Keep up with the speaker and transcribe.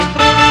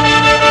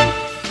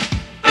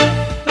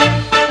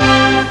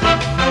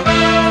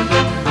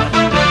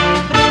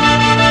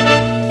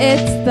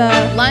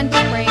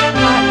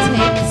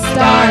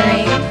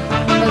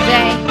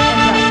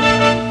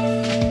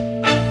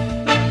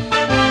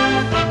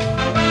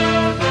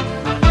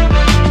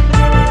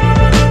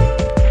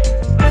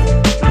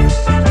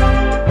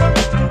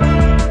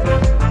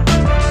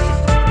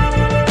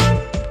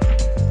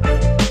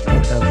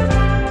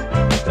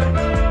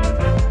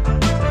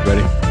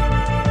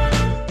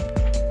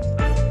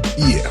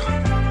Yeah.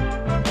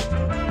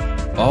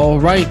 All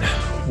right.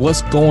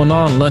 What's going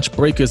on, lunch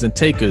breakers and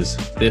takers?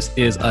 This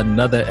is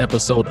another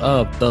episode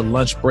of the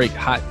Lunch Break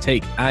Hot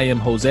Take. I am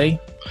Jose.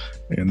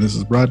 And this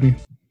is Rodney.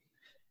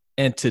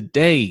 And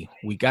today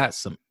we got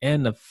some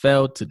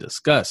NFL to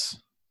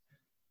discuss.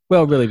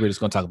 Well, really, we're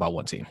just going to talk about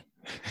one team.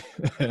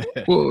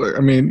 Well, I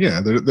mean, yeah,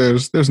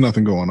 there's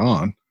nothing going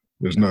on.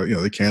 There's no,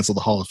 they canceled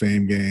the Hall of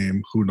Fame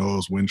game. Who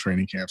knows when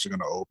training camps are going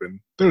to open?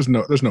 There's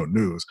no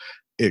news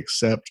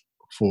except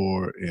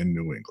for in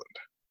New England.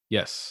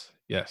 Yes.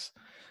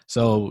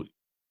 So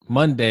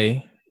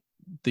Monday,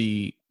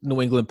 the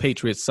New England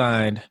Patriots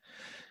signed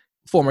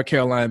former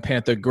Carolina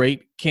Panther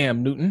great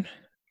Cam Newton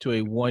to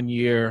a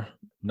 1-year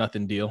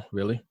nothing deal,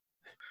 really.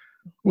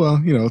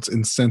 Well, it's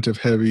incentive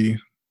heavy,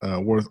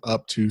 worth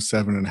up to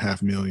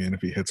 $7.5 million if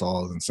he hits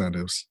all his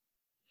incentives.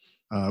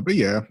 But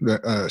yeah,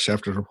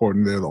 Schefter's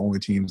reporting they're the only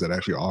teams that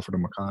actually offered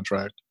him a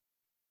contract.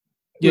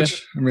 Yeah.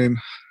 Which, I mean,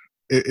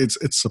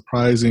 it's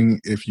surprising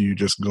if you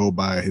just go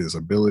by his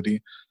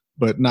ability,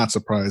 but not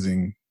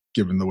surprising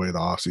given the way the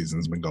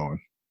offseason's been going.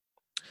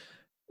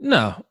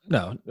 No.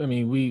 I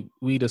mean,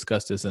 we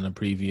discussed this in a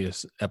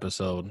previous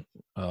episode.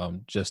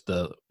 Just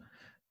the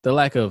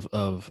lack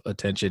of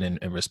attention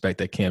and respect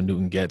that Cam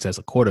Newton gets as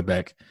a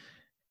quarterback,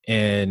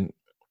 and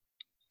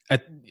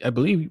I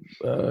believe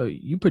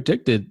you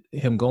predicted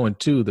him going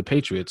to the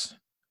Patriots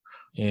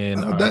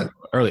in our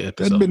early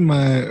episode. That'd been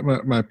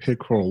my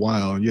pick for a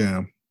while.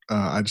 Yeah,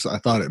 I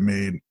thought it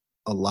made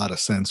a lot of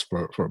sense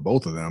for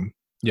both of them.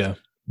 Yeah,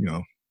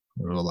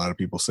 there were a lot of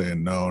people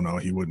saying no,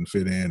 he wouldn't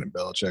fit in, and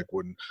Belichick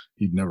wouldn't.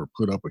 He'd never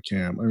put up a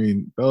Cam. I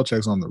mean,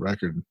 Belichick's on the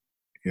record,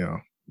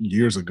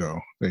 years ago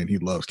saying he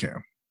loves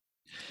Cam.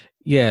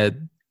 Yeah,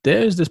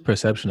 there's this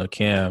perception of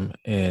Cam,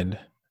 and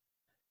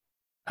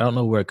I don't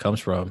know where it comes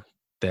from,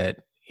 that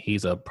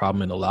he's a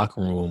problem in the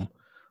locker room,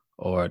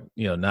 or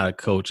not a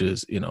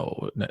coach's,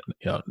 not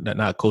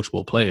a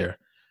coachable player.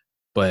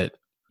 But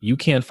you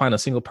can't find a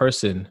single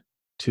person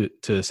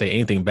to say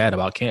anything bad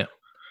about Cam.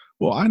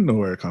 Well, I know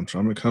where it comes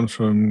from. It comes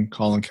from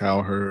Colin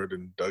Cowherd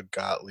and Doug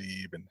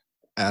Gottlieb and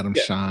Adam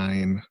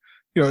Shine.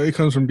 It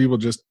comes from people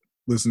just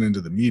listening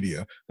to the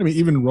media. I mean,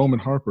 even Roman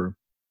Harper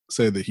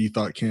said that he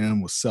thought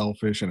Cam was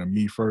selfish and a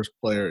me-first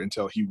player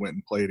until he went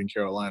and played in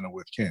Carolina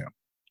with Cam.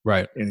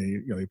 Right. And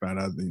he found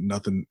out that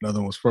nothing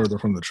was further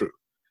from the truth.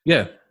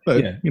 Yeah.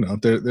 But,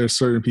 there's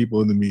certain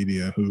people in the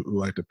media who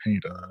like to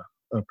paint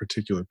a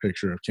particular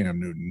picture of Cam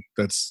Newton.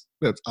 That's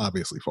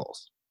obviously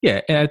false.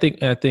 Yeah, and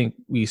I think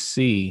we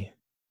see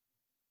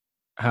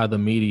how the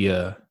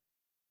media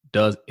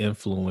does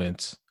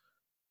influence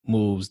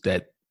moves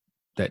that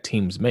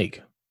teams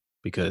make,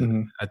 because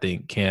I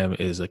think Cam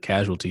is a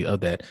casualty of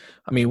that.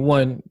 I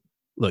mean,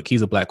 look,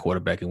 he's a black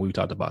quarterback, and we've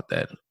talked about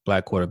that.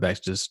 Black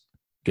quarterbacks just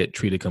get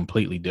treated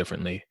completely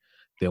differently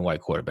than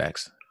white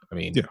quarterbacks. I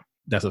mean,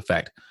 that's a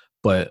fact.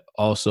 But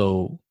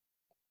also,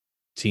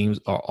 teams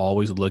are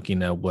always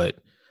looking at what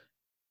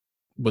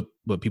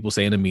people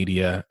say in the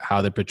media,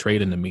 how they're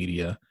portrayed in the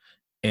media,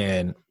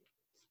 and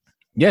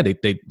they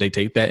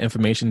take that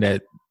information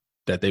that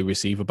they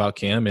receive about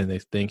Cam, and they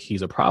think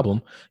he's a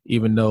problem,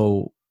 even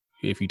though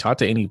if you talk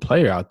to any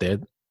player out there,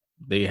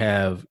 they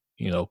have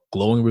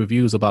glowing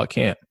reviews about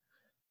Cam.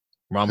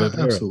 Ron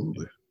Rivera,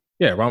 absolutely.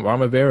 Yeah,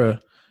 Ron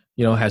Rivera,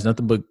 has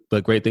nothing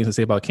but great things to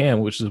say about Cam,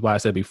 which is why I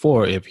said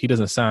before, if he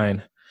doesn't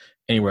sign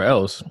anywhere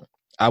else,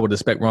 I would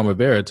expect Ron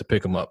Rivera to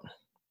pick him up.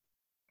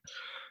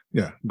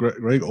 Yeah,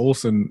 Greg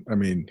Olson, I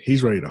mean,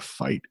 he's ready to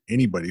fight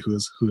anybody who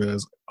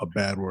has a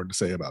bad word to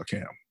say about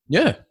Cam.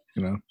 Yeah.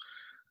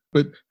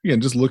 But again,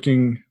 just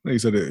looking, like you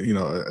said,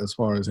 as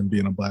far as him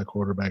being a black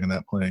quarterback and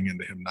that playing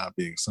into him not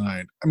being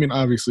signed, I mean,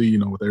 obviously,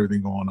 with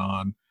everything going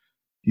on,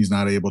 he's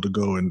not able to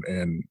go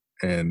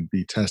and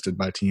be tested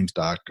by teams'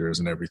 doctors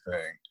and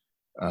everything.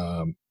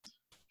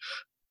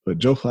 But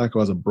Joe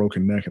Flacco has a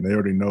broken neck, and they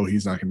already know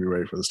he's not going to be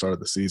ready for the start of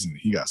the season.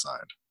 He got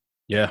signed.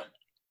 Yeah.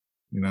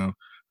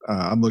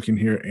 I'm looking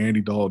here. Andy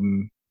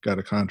Dalton got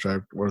a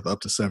contract worth up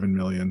to $7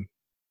 million.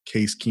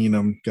 Case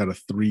Keenum got a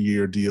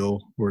 3-year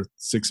deal worth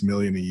 $6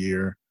 million a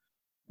year.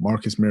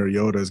 Marcus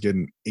Mariota is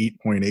getting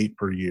 8.8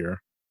 per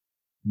year.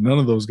 None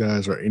of those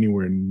guys are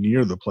anywhere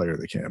near the player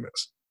that Cam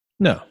is.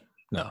 No.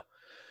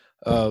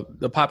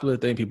 The popular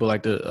thing people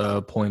like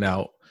to point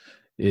out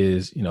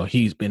is, he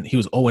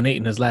was 0-8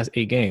 in his last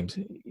 8 games.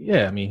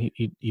 Yeah, I mean,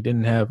 he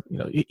didn't have,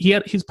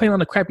 he's playing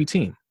on a crappy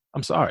team.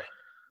 I'm sorry.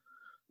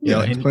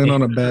 He's playing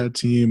on a bad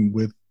team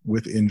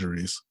with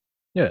injuries.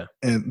 Yeah.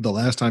 And the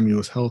last time he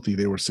was healthy,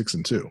 they were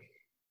 6-2.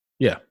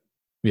 Yeah.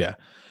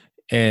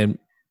 And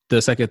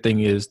the second thing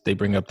is they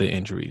bring up the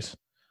injuries.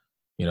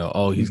 He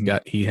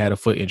had a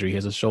foot injury, he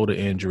has a shoulder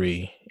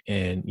injury,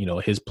 and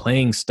his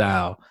playing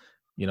style,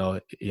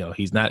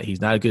 he's not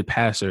a good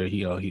passer.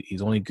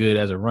 He's only good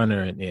as a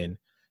runner, and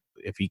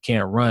if he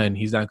can't run,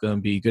 he's not going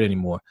to be good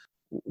anymore.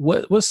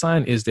 What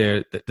sign is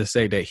there to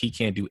say that he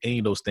can't do any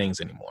of those things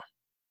anymore?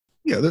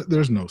 Yeah,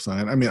 there's no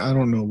sign. I mean, I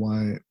don't know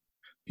why.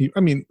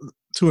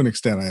 To an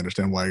extent, I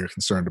understand why you're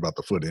concerned about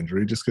the foot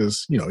injury, just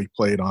because, he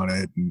played on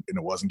it and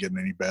it wasn't getting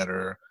any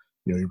better.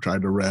 You know, he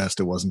tried to rest.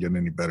 It wasn't getting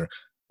any better.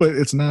 But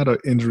it's not an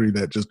injury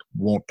that just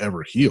won't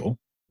ever heal.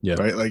 Yeah.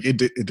 Right. Like it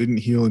didn't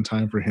heal in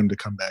time for him to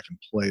come back and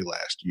play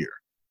last year.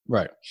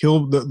 Right.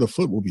 The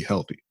foot will be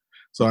healthy.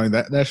 So I mean,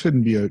 that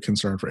shouldn't be a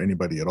concern for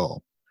anybody at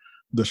all.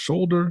 The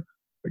shoulder,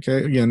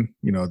 okay, again,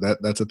 you know,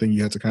 that's a thing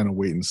you have to kind of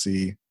wait and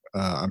see.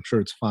 I'm sure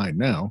it's fine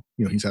now.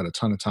 You know, he's had a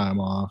ton of time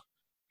off.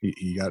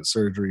 He got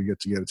surgery, get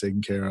it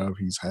taken care of.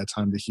 He's had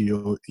time to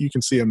heal. You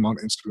can see him on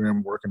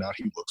Instagram working out.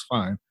 He looks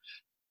fine.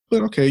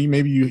 But okay,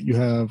 maybe you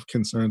have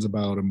concerns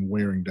about him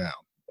wearing down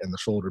and the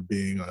shoulder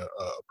being a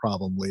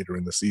problem later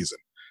in the season.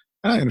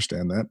 And I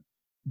understand that.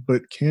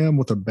 But Cam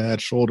with a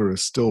bad shoulder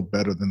is still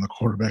better than the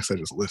quarterbacks I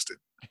just listed.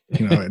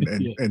 You know,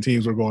 Yeah. and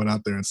teams were going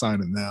out there and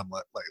signing them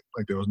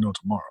like there was no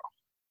tomorrow.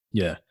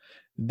 Yeah.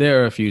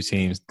 There are a few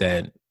teams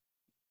that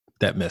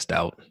missed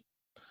out.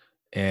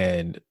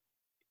 And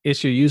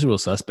it's your usual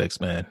suspects,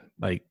 man.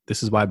 Like,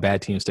 this is why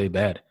bad teams stay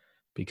bad,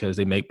 because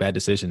they make bad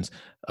decisions.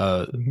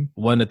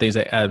 One of the things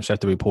that Adam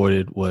Schefter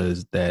reported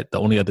was that the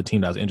only other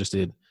team that was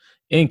interested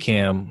in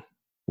Cam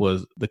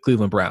was the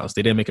Cleveland Browns.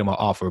 They didn't make him an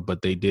offer,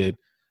 but they did,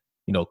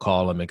 you know,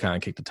 call him and kind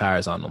of kick the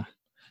tires on him.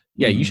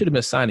 Yeah, you should have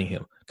been signing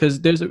him,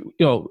 because there's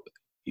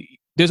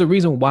a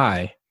reason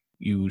why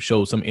you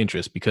showed some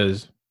interest,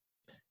 because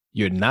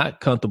you're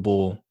not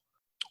comfortable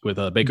with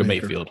Baker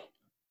Mayfield,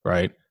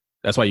 right?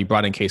 That's why you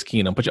brought in Case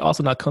Keenum, but you're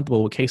also not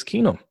comfortable with Case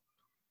Keenum.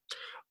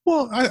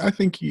 Well, I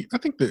think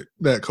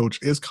that coach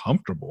is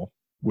comfortable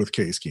with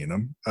Case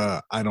Keenum.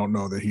 I don't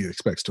know that he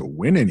expects to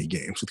win any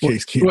games with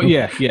Case Keenum. Well,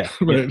 yeah,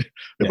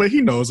 but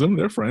he knows him.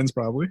 They're friends,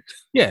 probably.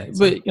 Yeah,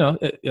 but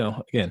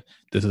again,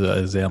 this is an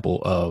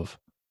example of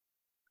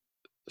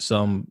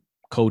some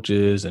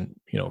coaches and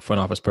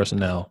front office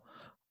personnel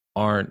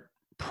aren't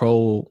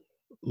pro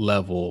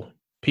level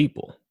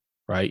people,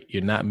 right?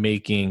 You're not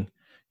making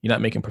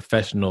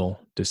professional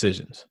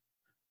decisions,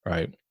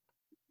 right?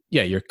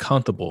 Yeah, you're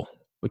comfortable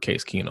with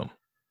Case Keenum,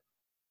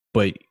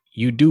 but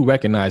you do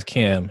recognize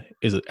Cam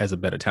as a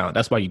better talent.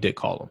 That's why you did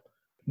call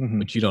him,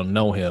 but you don't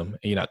know him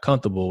and you're not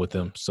comfortable with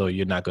him, so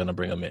you're not going to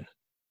bring him in.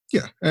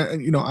 Yeah,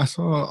 and I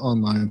saw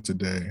online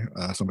today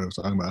somebody was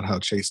talking about how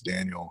Chase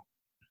Daniel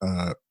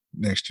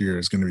next year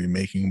is going to be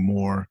making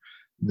more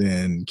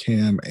than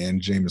Cam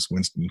and Jameis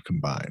Winston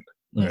combined,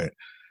 right?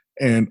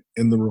 And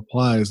in the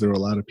replies, there were a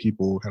lot of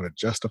people kind of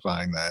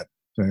justifying that,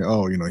 saying,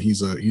 "Oh,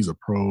 he's a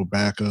pro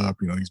backup.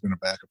 He's been a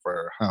backup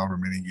for however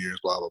many years,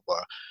 blah blah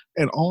blah."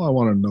 And all I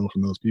want to know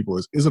from those people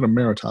is it a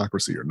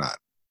meritocracy or not?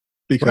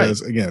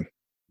 Because again,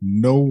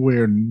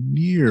 nowhere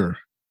near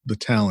the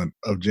talent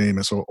of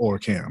Jameis or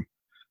Cam,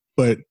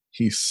 but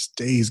he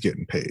stays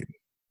getting paid.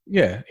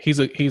 Yeah, he's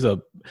a.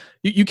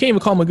 You can't even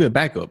call him a good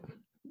backup.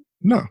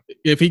 No.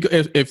 If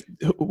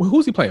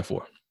who's he playing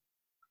for?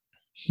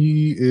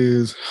 He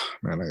is,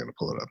 man, I got to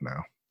pull it up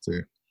now. See.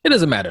 It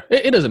doesn't matter.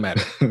 It doesn't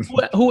matter.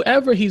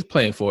 Whoever he's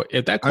playing for,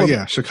 if that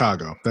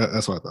Chicago.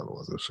 That's what I thought it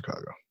was. It was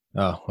Chicago.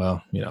 Oh,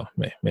 well,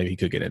 maybe he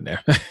could get in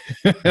there.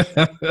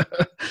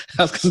 I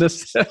was going to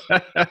say.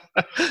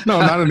 No,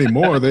 not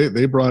anymore.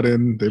 They brought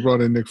in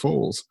Nick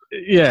Foles.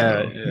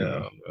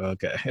 Yeah.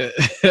 Okay.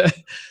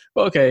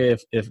 Okay,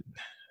 if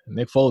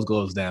Nick Foles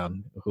goes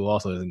down, who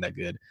also isn't that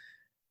good,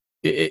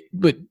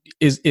 but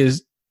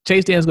is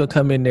Chase Daniels going to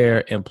come in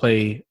there and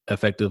play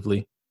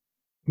effectively?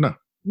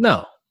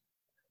 No.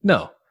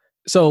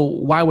 So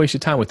why waste your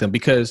time with him?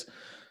 Because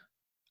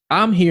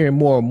I'm hearing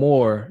more and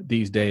more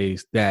these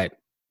days that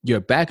your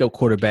backup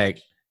quarterback,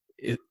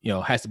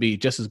 has to be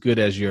just as good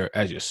as your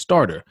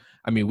starter.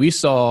 I mean, we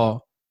saw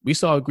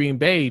Green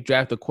Bay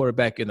draft a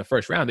quarterback in the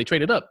first round. They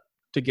traded up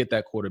to get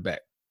that quarterback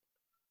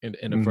in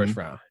the first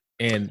round.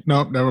 And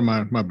no, never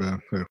mind. My bad.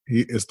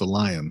 It's the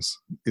Lions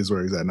is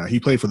where he's at now. He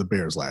played for the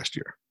Bears last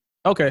year.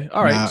 Okay,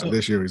 all right. So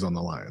this year he's on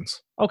the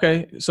Lions.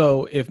 Okay,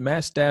 so if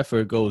Matt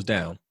Stafford goes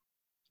down,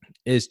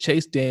 is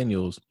Chase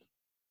Daniels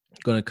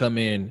going to come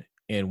in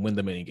and win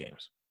the mini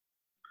games?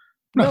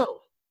 No.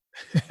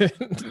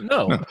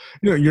 No.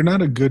 You're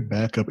not a good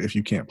backup if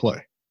you can't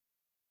play.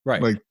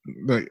 Right.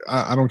 Like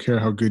I don't care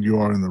how good you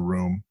are in the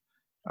room.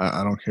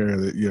 I don't care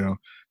that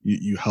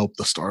you help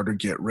the starter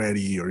get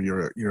ready or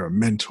you're a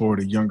mentor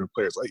to younger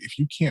players. Like if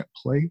you can't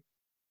play,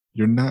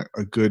 you're not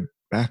a good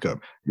backup.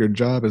 Your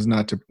job is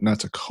not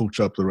to coach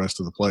up the rest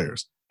of the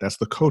players. That's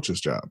the coach's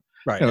job.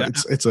 Right.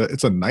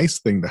 It's a nice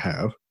thing to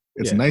have.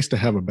 It's nice to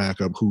have a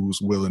backup who's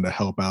willing to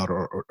help out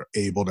or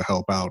able to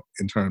help out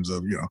in terms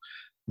of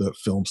the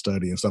film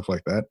study and stuff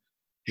like that.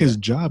 His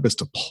job is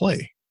to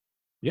play.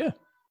 Yeah.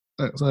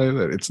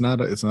 So it's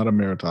not a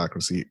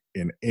meritocracy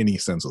in any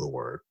sense of the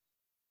word.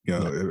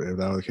 If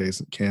that were the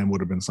case, Cam would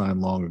have been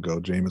signed long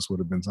ago. Jameis would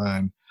have been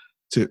signed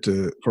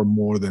for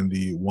more than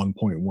the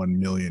 $1.1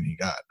 million he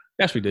got.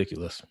 That's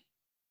ridiculous.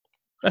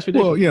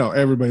 Well,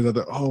 everybody's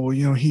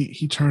like,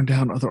 he turned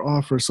down other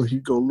offers so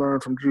he'd go learn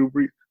from Drew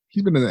Brees.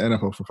 He's been in the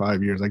NFL for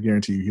 5 years. I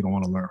guarantee you he don't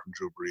want to learn from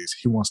Drew Brees.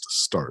 He wants to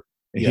start.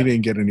 And he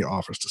didn't get any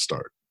offers to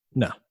start.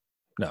 No.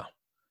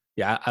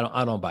 Yeah,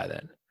 I don't buy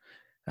that.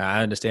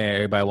 I understand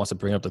everybody wants to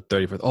bring up the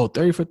 30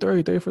 for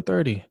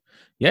 30.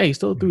 Yeah, he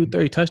still threw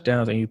 30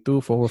 touchdowns and he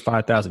threw for over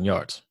 5,000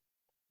 yards.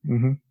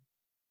 Mm-hmm.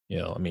 You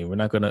know, I mean, we're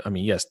not gonna. I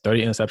mean, yes,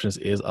 30 interceptions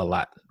is a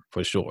lot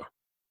for sure,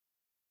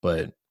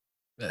 but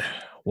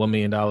 $1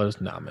 million,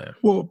 nah, man.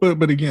 Well,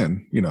 but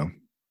again, you know,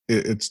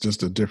 it's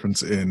just a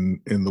difference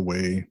in the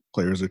way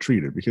players are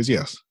treated. Because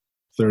yes,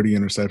 30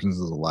 interceptions is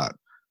a lot,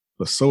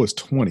 but so is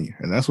 20,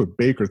 and that's what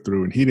Baker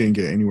threw, and he didn't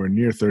get anywhere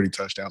near 30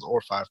 touchdowns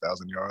or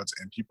 5,000 yards.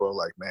 And people are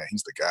like, man,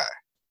 he's the guy.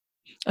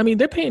 I mean,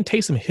 they're paying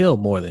Taysom Hill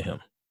more than him.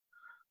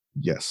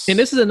 Yes, and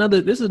this is another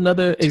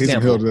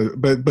example. Taysom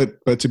Hill,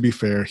 but to be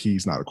fair,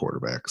 he's not a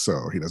quarterback,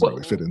 so he doesn't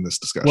really fit in this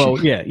discussion. Well,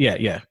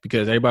 yeah,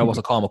 because everybody wants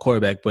to call him a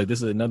quarterback, but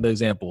this is another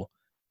example.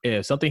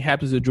 If something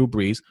happens to Drew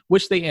Brees,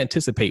 which they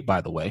anticipate,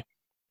 by the way,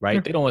 right?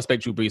 Yeah. They don't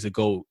expect Drew Brees to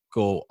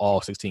go all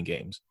 16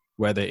 games,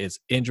 whether it's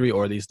injury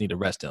or they just need to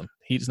rest him.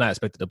 He's not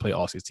expected to play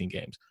all 16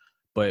 games.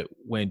 But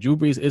when Drew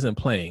Brees isn't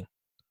playing,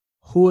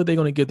 who are they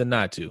going to give the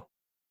nod to?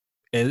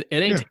 It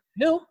ain't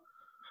Hill.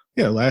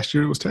 Yeah, last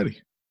year it was Teddy.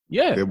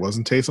 Yeah. It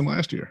wasn't Taysom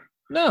last year.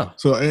 No.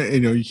 So, you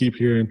know, you keep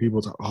hearing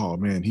people talk, oh,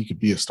 man, he could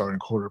be a starting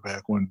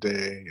quarterback one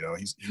day. You know,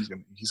 he's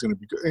gonna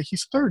be good.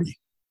 He's 30.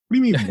 What do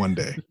you mean one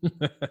day?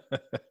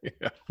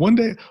 Yeah. One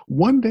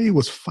day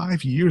was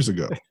 5 years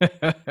ago.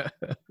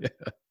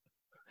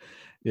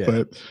 Yeah.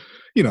 But,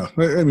 you know,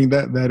 I mean,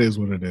 that is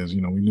what it is.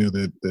 You know, we knew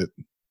that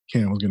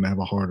Cam was going to have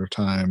a harder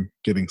time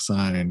getting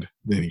signed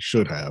than he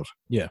should have.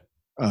 Yeah.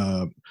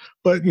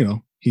 But, you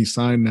know, he's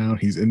signed now.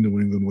 He's in New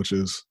England, which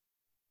is,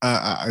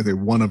 I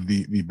think, one of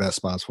the best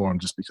spots for him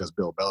just because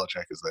Bill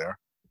Belichick is there.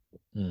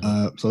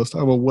 Mm-hmm. So let's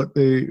talk about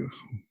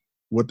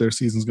what their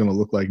season's going to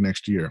look like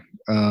next year.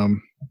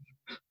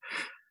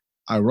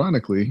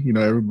 Ironically, you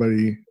know,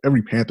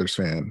 every Panthers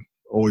fan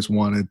always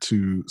wanted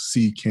to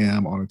see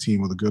Cam on a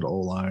team with a good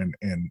O-line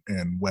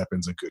and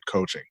weapons and good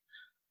coaching.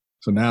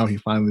 So now he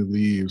finally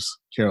leaves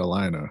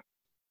Carolina.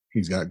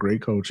 He's got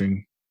great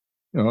coaching,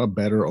 you know, a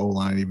better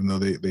O-line, even though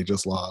they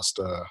just lost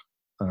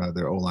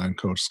their O-line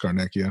coach,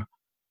 Scarnecchia.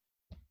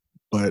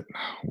 But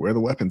where are the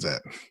weapons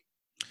at?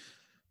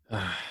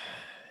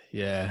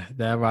 Yeah,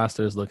 that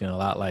roster is looking a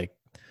lot like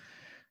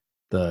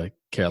the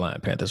Carolina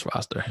Panthers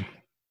roster.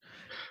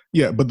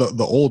 Yeah, but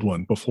the old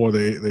one before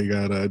they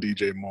got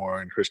DJ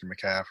Moore and Christian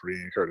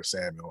McCaffrey and Curtis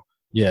Samuel.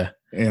 Yeah,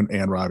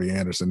 and Robbie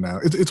Anderson. Now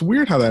it's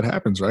weird how that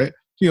happens, right?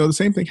 You know, the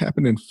same thing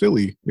happened in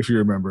Philly, if you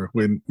remember,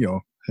 when you know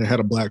they had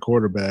a black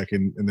quarterback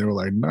and they were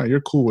like, "Nah,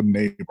 you're cool with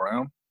Nate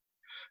Brown."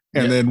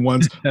 And then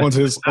once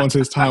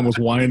his time was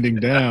winding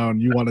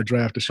down, you want to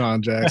draft Deshaun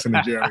Jackson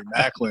and Jeremy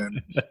Maclin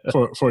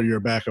for your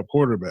backup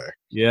quarterback.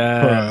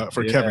 Yeah,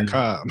 for Kevin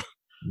Cobb,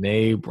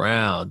 Nate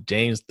Brown,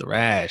 James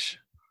Thrash,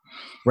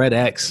 Red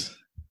X.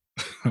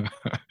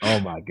 Oh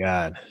my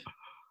God!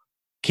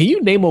 Can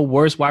you name a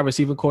worse wide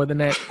receiver core than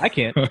that? I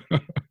can't.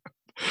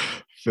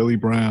 Philly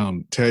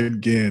Brown,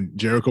 Ted Ginn,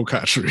 Jericho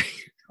Cotchery.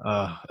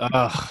 That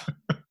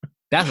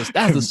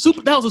was a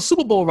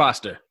Super Bowl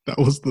roster. That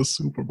was the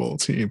Super Bowl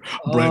team.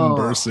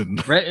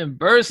 Brenton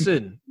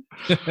Burson.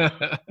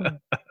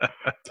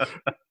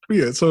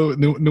 Yeah, so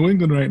New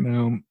England right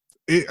now,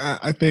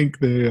 I think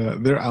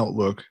their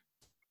outlook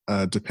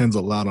depends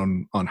a lot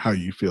on how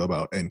you feel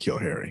about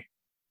N'Keal Harry.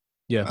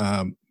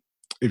 Yeah.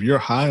 If you're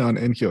high on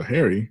N'Keal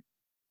Harry,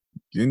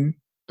 then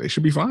they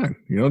should be fine.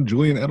 You know,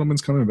 Julian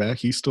Edelman's coming back.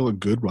 He's still a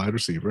good wide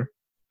receiver.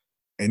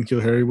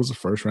 N'Keal Harry was a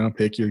first-round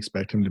pick. You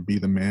expect him to be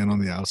the man on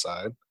the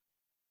outside.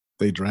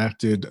 They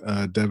drafted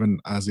Devin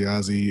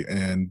Asiasi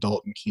and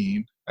Dalton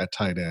Keene at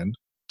tight end.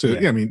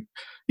 I mean,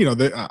 you know,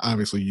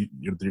 obviously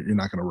you're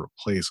not going to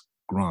replace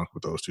Gronk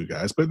with those two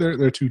guys, but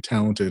they're two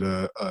talented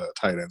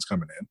tight ends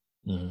coming in.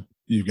 Mm-hmm.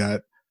 You've got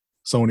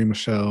Sony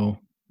Michel,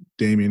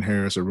 Damian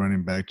Harris, a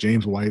running back,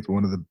 James White,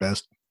 one of the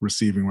best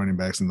receiving running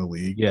backs in the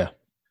league. Yeah.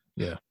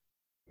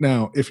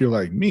 Now, if you're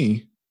like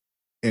me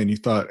and you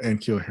thought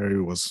N'Keal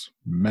Harry was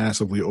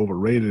massively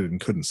overrated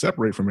and couldn't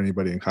separate from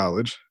anybody in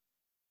college,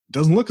 it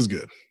doesn't look as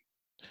good.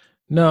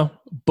 No,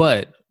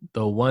 but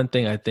the one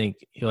thing I think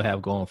he'll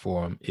have going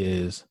for him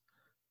is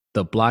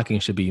the blocking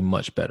should be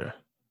much better.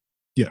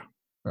 Yeah.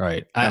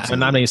 Right. I'm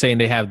not even saying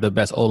they have the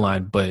best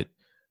O-line, but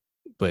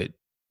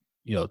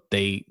you know,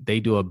 they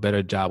do a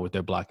better job with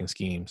their blocking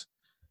schemes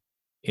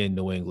in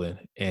New England,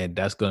 and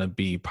that's going to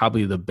be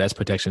probably the best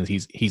protections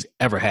he's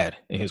ever had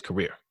in his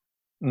career.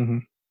 Mm-hmm.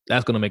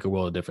 That's going to make a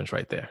world of difference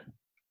right there.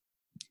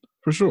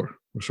 For sure.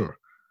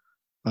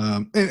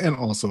 And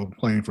also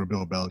playing for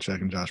Bill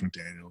Belichick and Josh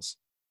McDaniels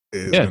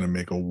is going to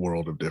make a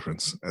world of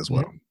difference as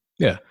well.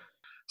 Yeah.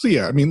 So,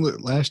 yeah, I mean,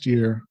 last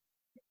year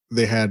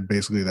they had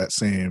basically that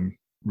same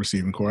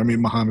receiving core. I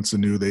mean, Mohamed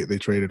Sanu, they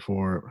traded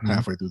for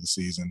halfway through the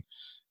season.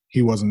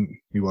 He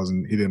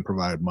didn't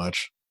provide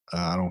much.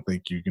 I don't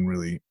think you can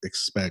really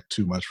expect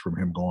too much from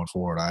him going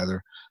forward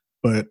either.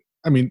 But,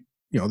 I mean,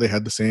 you know, they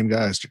had the same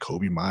guys.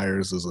 Jacoby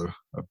Myers is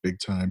a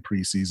big-time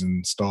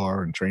preseason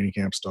star and training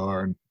camp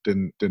star and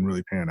didn't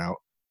really pan out.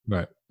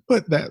 Right.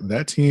 But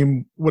that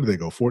team, what did they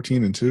go?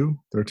 14-2,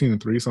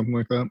 13-3, something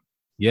like that.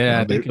 Yeah,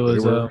 I think it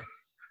was. One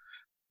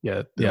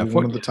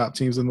of the top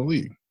teams in the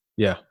league.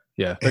 Yeah.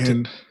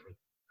 And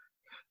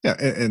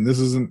this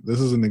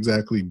isn't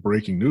exactly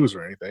breaking news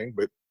or anything,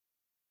 but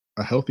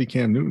a healthy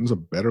Cam Newton's a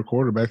better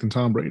quarterback than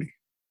Tom Brady.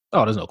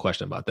 Oh, there's no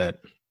question about that.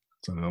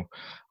 So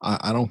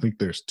I don't think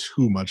there's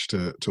too much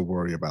to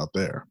worry about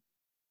there.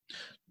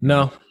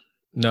 No,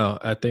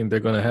 I think they're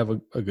going to have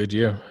a good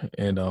year.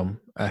 And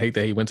I hate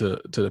that he went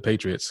to the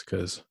Patriots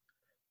because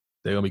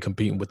they're going to be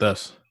competing with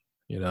us,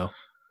 But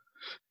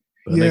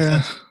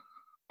yeah,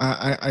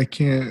 I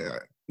can't.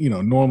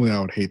 Normally I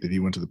would hate that he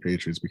went to the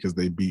Patriots because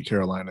they beat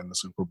Carolina in the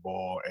Super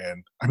Bowl,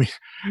 and I mean,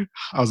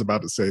 I was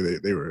about to say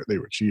they were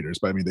cheaters,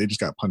 but I mean they just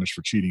got punished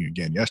for cheating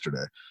again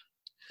yesterday.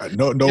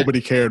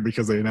 Nobody cared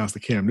because they announced the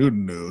Cam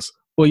Newton news.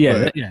 Well,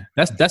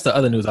 that's the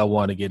other news I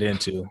want to get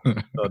into.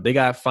 So they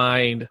got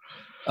fined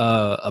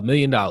 $1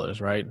 million,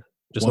 right?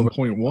 Just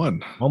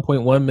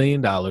 1.1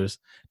 million.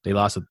 They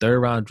lost a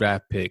third-round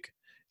draft pick,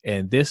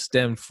 and this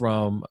stemmed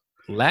from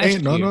last year.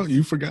 No,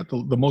 you forgot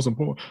the most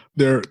important.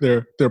 Their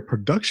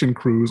production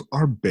crews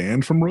are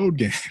banned from road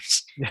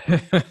games.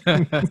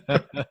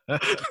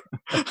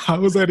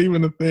 How is that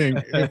even a thing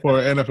for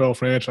an NFL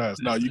franchise?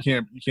 No, you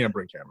can't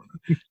bring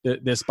cameramen.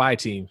 The spy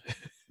team.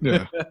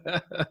 Yeah,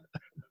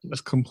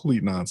 that's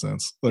complete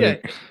nonsense. Yeah.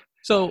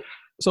 So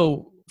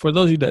for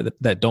those of you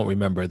that don't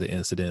remember the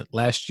incident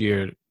last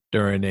year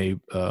during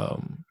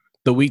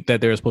the week that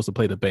they were supposed to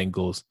play the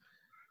Bengals,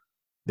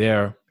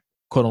 their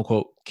quote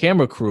unquote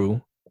camera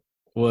crew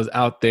was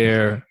out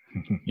there,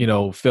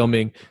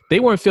 filming. They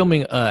weren't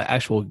filming an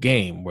actual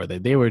game, were they?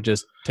 They were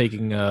just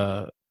taking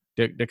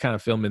they're kind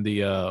of filming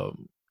the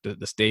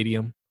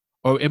stadium,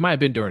 or it might have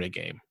been during a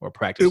game or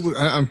practice.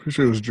 I'm pretty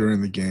sure it was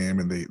during the game,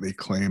 and they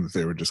claimed that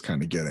they were just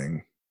kind of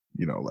getting,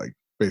 like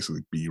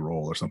basically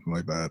B-roll or something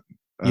like that.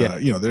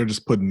 Yeah, they're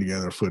just putting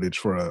together footage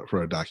for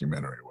a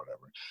documentary or whatever.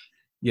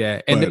 Yeah,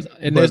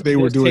 but they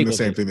were doing the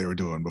same thing they were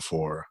doing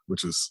before,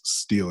 which is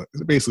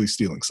basically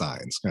stealing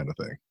signs, kind of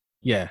thing.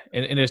 Yeah,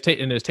 and there's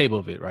tape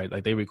of it, right?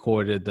 Like they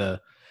recorded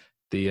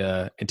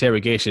the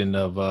interrogation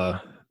of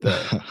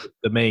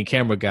the main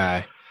camera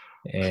guy,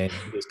 and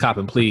he was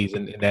copping pleas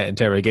in that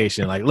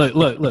interrogation. Like,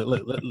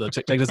 look,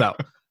 check this out.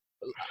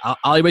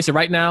 I'll erase it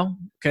right now.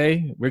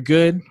 Okay, we're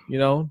good.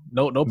 No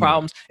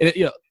problems. And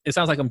it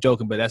sounds like I'm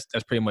joking, but that's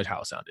pretty much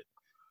how it sounded.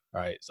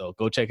 All right, so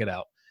go check it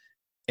out.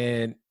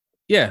 And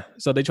yeah,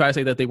 so they try to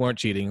say that they weren't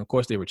cheating. Of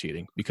course, they were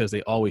cheating because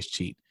they always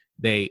cheat.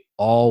 They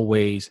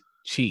always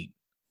cheat.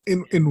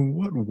 In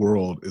what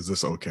world is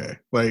this okay?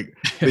 Like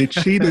they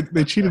cheated.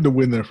 They cheated to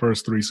win their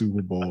first 3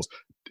 Super Bowls.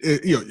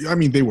 I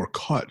mean, they were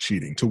caught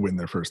cheating to win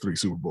their first 3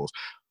 Super Bowls.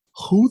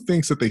 Who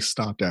thinks that they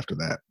stopped after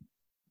that?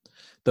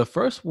 The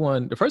first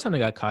time they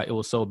got caught, it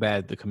was so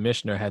bad the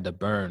commissioner had to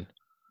burn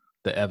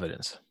the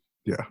evidence.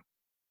 Yeah.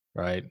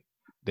 Right?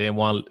 They didn't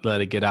want to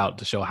let it get out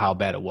to show how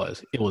bad it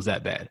was. It was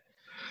that bad.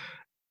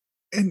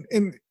 And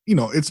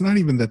it's not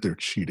even that they're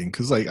cheating,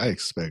 because like I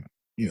expect,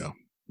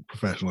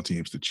 professional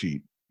teams to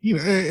cheat.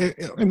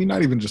 I mean,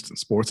 not even just in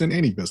sports, in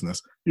any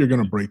business, you're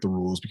going to break the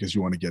rules because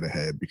you want to get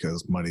ahead,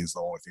 because money's the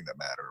only thing that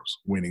matters.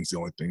 Winning's the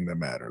only thing that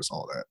matters,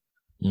 all that.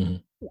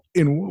 Mm-hmm.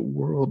 In what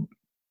world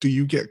do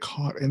you get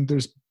caught and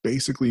there's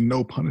basically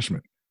no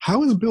punishment?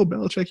 How is Bill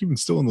Belichick even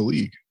still in the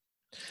league?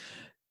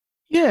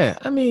 Yeah,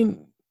 I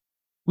mean,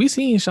 we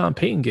seen Sean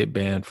Payton get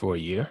banned for a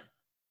year,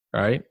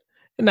 right?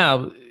 And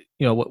now,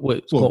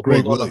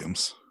 Greg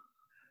Williams.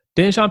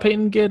 Didn't Sean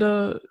Payton get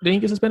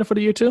suspended for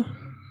the year too?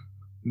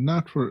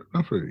 Not for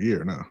a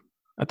year, no.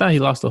 I thought he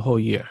lost the whole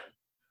year.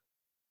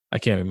 I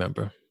can't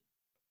remember,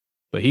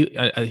 but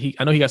I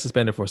know he got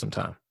suspended for some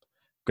time.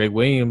 Greg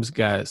Williams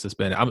got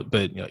suspended,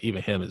 but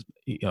even him is,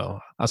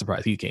 I'm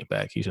surprised he came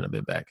back. He shouldn't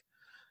have been back.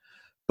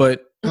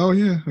 But oh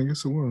yeah, I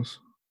guess it was.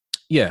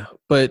 Yeah,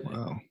 but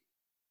wow.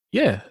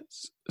 Yeah,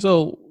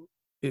 so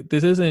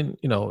this isn't,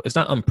 it's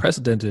not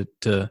unprecedented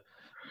to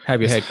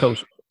have your head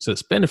coach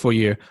suspended for a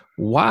year.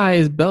 Why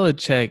is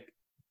Belichick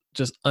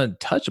just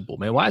untouchable,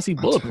 man? Why is he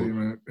bulletproof? You,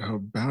 man,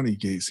 Bounty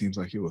Gate seems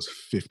like it was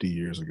 50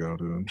 years ago,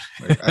 dude.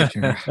 Like, I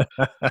can't.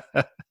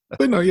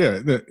 But no, yeah,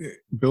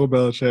 Bill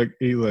Belichick,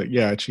 he like,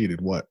 yeah, I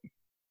cheated. What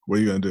are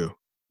you gonna do?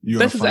 You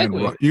gonna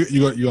find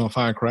you gonna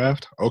find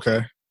Kraft?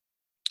 Okay,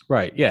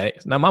 right? Yeah,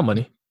 it's not my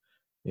money.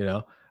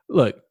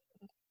 Look,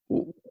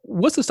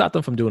 what's to stop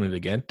them from doing it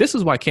again? This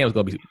is why Cam's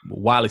gonna be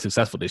wildly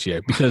successful this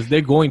year, because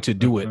they're going to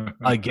do it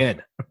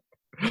again.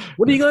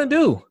 What are you gonna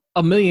do?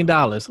 $1 million?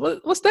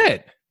 What's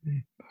that?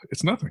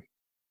 It's nothing.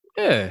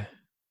 Yeah.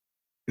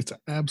 It's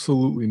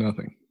absolutely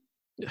nothing.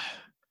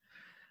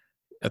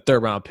 A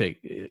third-round pick.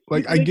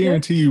 Like, I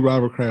guarantee you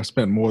Robert Kraft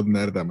spent more than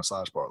that at that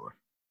massage parlor.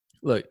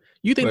 Look,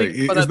 you think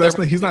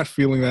he's not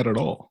feeling that at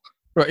all.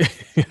 Right.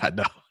 I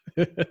know.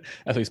 That's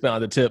what he spent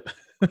on the tip.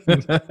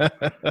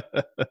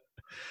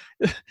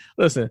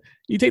 Listen,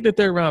 you take the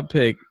third-round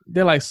pick,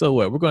 they're like, so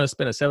what? We're going to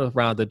spend a 7th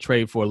round to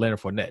trade for Leonard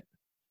Fournette.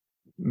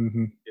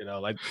 Mm-hmm.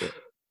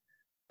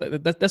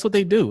 That's what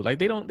they do. Like,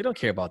 they don't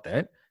care about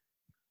that.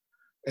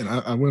 And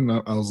I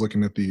was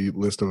looking at the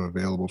list of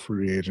available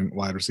free agent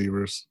wide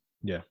receivers.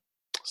 Yeah.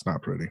 It's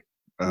not pretty.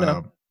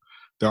 No.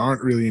 There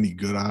aren't really any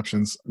good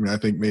options. I mean, I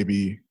think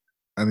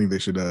they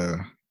should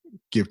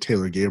give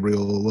Taylor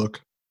Gabriel a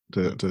look.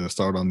 to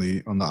start on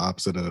the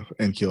opposite of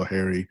N'Keal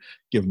Harry,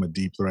 give him a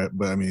deep threat.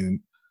 But I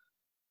mean,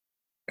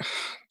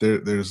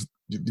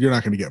 you're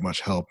not going to get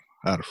much help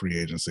out of free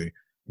agency.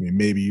 I mean,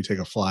 maybe you take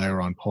a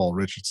flyer on Paul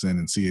Richardson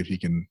and see if he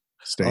can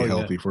stay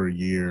healthy for a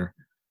year.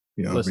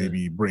 You know,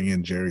 maybe bring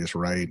in Jarius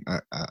Wright. I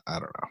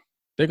don't know.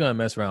 They're going to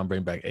mess around and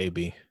bring back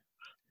AB.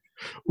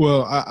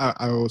 Well,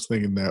 I was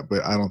thinking that,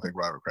 but I don't think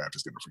Robert Kraft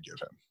is going to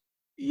forgive him.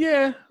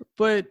 Yeah,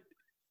 but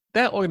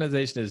that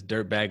organization is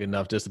dirtbag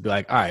enough just to be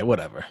like, all right,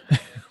 whatever.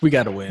 We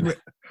got to win.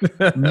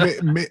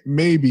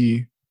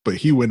 Maybe, but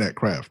he went at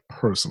Kraft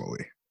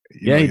personally.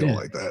 He did. Don't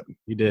like that.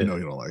 He did. You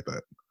don't like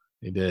that.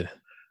 He did.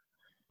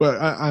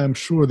 But I'm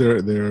sure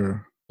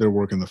they're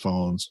working the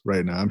phones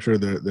right now. I'm sure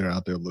they're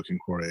out there looking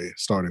for a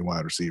starting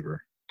wide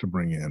receiver to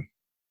bring in.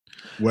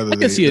 Whether I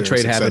can see a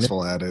trade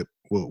successful happening. At it,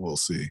 we'll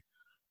see.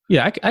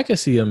 Yeah, I can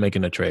see him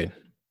making a trade.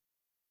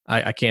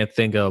 I can't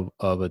think of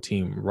a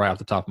team right off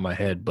the top of my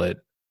head, but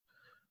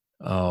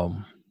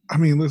I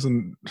mean,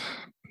 listen,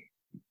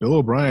 Bill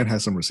O'Brien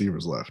has some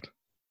receivers left.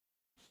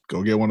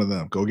 Go get one of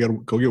them. Go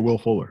get Will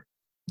Fuller.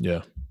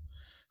 Yeah.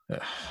 Bill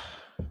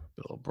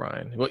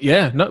O'Brien. Well,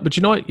 yeah, no, but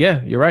you know what?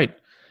 Yeah, you're right.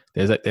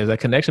 There's that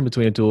connection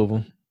between the two of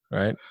them,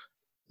 right?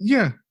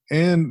 Yeah,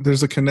 and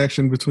there's a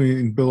connection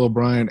between Bill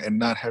O'Brien and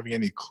not having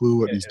any clue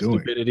what he's doing.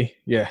 Stupidity.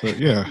 Yeah. So,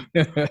 yeah.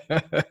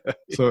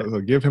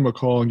 so give him a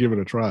call and give it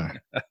a try.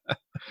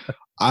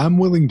 I'm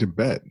willing to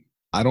bet.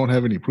 I don't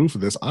have any proof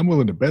of this. I'm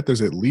willing to bet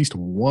there's at least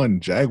one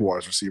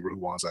Jaguars receiver who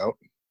wants out.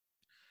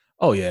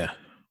 Oh yeah,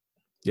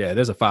 yeah.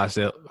 There's a fire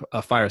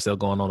sale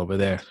going on over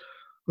there.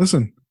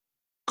 Listen,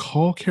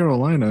 call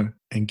Carolina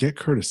and get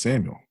Curtis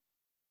Samuel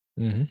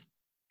in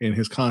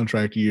his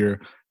contract year,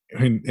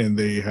 and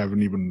they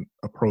haven't even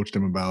approached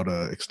him about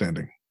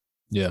extending.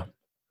 Yeah,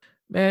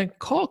 man.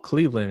 Call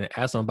Cleveland and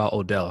ask them about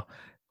Odell.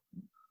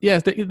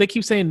 Yes, they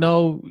keep saying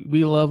no.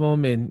 We love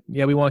him, and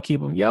yeah, we want to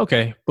keep him. Yeah,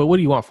 okay, but what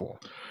do you want for him?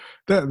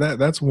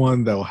 That's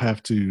one that will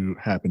have to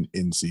happen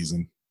in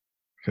season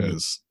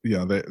because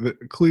the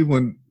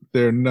Cleveland,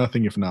 they're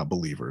nothing if not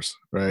believers,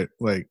 right?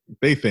 Like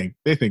they think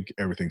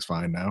everything's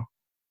fine now.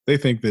 They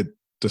think that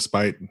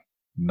despite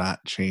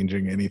not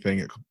changing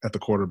anything at the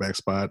quarterback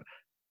spot,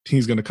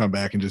 he's going to come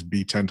back and just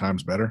be 10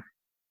 times better.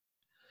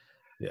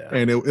 Yeah,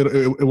 and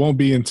it won't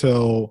be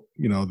until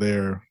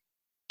they're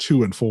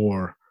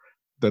 2-4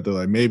 that they're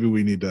like, maybe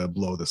we need to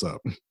blow this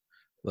up.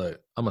 Look,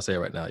 I'm gonna say it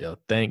right now, yo.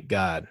 Thank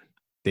God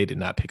they did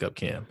not pick up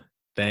Cam.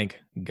 Thank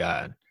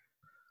God.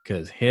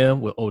 Because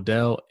him with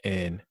Odell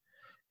and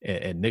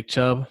Nick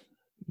Chubb,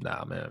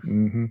 nah, man.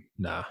 Mm-hmm.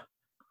 Nah.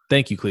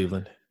 Thank you,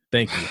 Cleveland.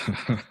 Thank you.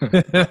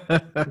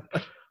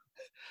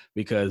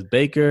 Because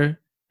Baker,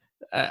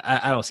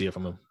 I don't see it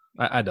from him.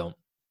 I don't.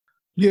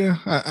 Yeah,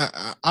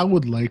 I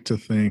would like to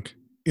think,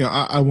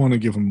 I want to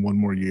give him one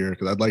more year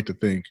because I'd like to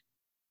think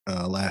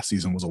last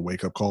season was a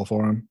wake-up call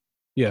for him.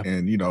 Yeah.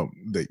 And,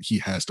 that he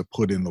has to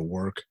put in the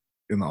work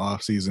in the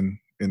offseason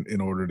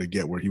in order to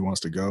get where he wants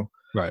to go.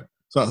 Right.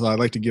 So I'd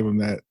like to give him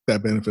that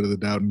benefit of the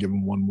doubt and give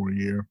him one more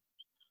year.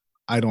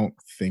 I don't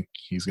think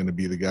he's going to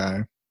be the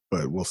guy,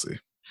 but we'll see.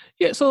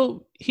 Yeah,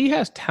 so he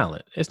has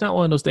talent. It's not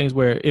one of those things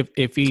where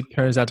if he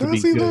turns out to be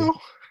good.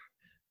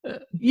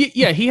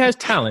 Yeah, he has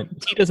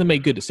talent. He doesn't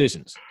make good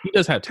decisions. He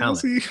does have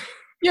talent. Does he?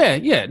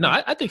 Yeah. No,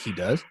 I think he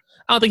does.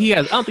 I don't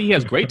think he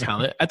has great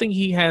talent. I think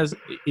he has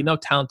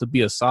enough talent to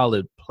be a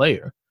solid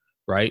player,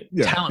 right?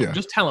 Yeah,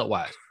 just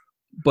talent-wise.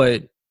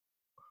 But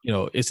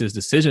it's his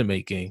decision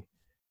making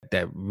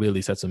that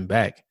really sets him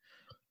back.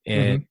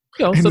 And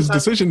and his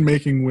decision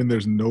making when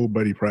there's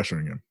nobody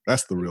pressuring him.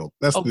 That's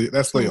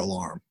the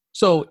alarm.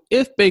 So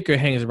if Baker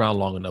hangs around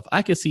long enough,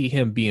 I can see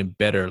him being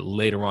better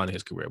later on in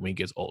his career when he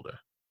gets older.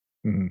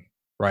 Mm-hmm.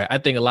 Right? I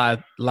think a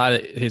lot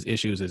of his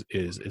issues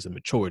is a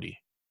maturity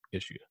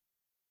issue.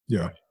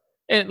 Yeah.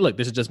 And look,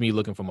 this is just me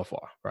looking from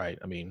afar, right?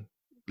 I mean,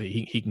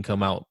 he can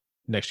come out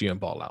next year and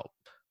ball out.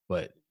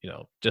 But,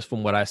 just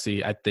from what I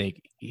see, I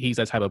think he's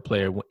that type of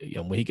player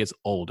when he gets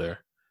older,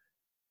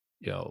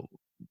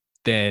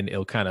 then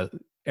it'll kind of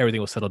everything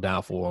will settle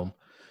down for him.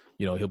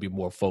 He'll be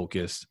more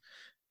focused.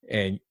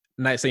 And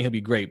not saying he'll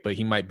be great, but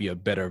he might be a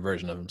better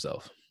version of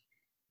himself.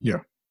 Yeah.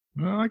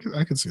 Well,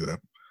 I can see that.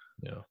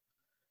 Yeah.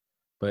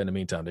 But in the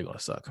meantime, they're going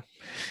to suck.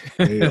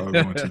 They are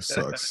going to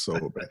suck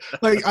so bad.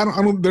 Like I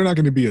don't. They're not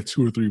going to be a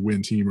 2 or 3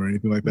 win team or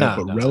anything like that.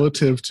 But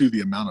relative to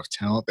the amount of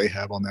talent they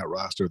have on that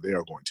roster, they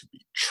are going to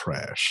be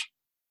trash.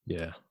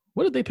 Yeah.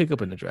 What did they pick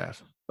up in the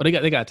draft? Oh, they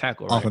got a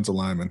tackle, right? Offensive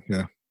lineman.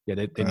 Yeah. Yeah.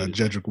 They need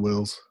Jedrick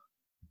Wills.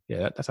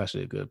 Yeah, that's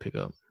actually a good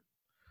pickup.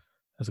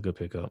 That's a good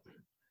pickup.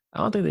 I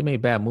don't think they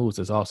made bad moves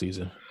this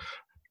offseason.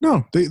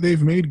 No,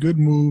 they've made good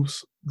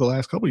moves the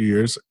last couple of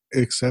years,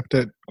 except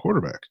at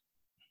quarterback.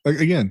 Like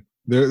again.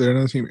 They're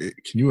another team.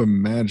 Can you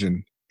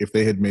imagine if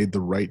they had made the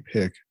right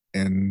pick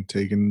and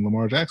taken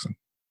Lamar Jackson?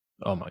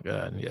 Oh my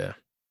God,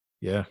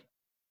 yeah.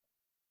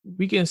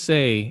 We can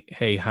say,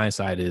 hey,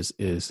 hindsight is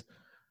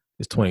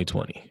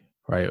 2020,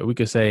 right? Or we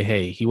could say,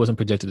 hey, he wasn't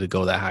projected to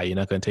go that high. You're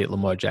not going to take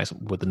Lamar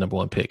Jackson with the number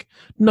 1 pick.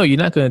 No, you're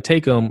not going to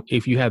take him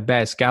if you have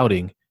bad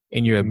scouting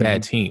and you're a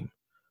bad team,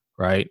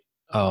 right?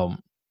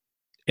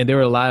 And there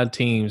were a lot of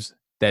teams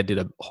that did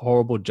a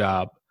horrible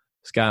job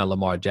scouting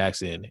Lamar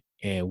Jackson,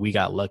 and we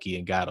got lucky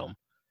and got him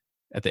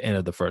at the end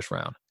of the first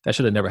round. That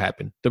should have never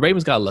happened. The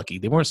Ravens got lucky.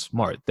 They weren't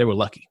smart. They were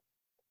lucky.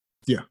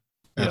 Yeah,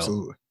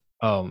 absolutely.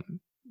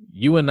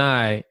 You and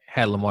I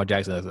had Lamar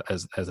Jackson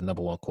as a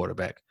number one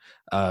quarterback.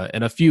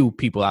 And a few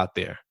people out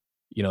there,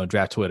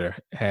 draft Twitter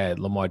had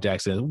Lamar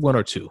Jackson 1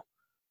 or 2,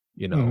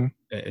 in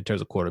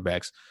terms of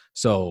quarterbacks.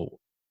 So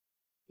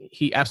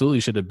he absolutely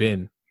should have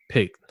been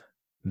picked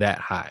that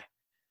high.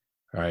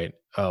 All right.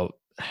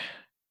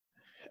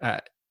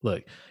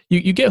 Look,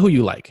 you get who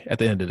you like at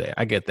the end of the day.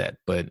 I get that.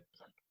 But,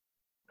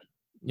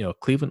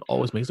 Cleveland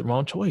always makes the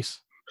wrong choice.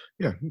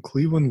 Yeah.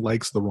 Cleveland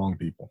likes the wrong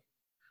people.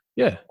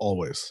 Yeah.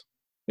 Always.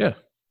 Yeah.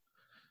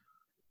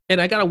 And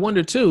I got to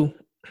wonder, too,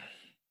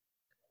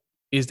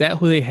 is that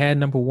who they had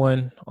number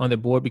one on the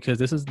board? Because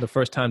this is the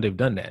first time they've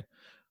done that.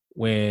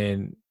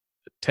 When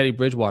Teddy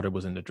Bridgewater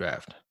was in the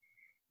draft,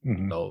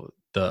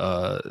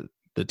 the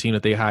team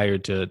that they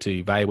hired to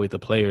evaluate the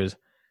players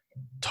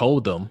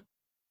told them,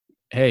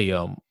 hey,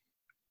 you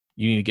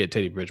need to get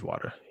Teddy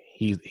Bridgewater.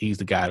 He's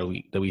the guy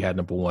that we had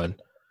number one.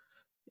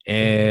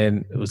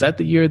 And was that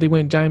the year they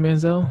went Johnny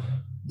Manziel?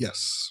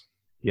 Yes.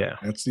 Yeah.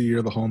 That's the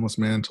year the homeless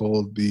man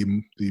told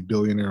the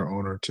billionaire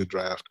owner to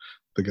draft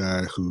the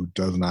guy who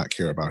does not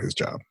care about his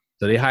job.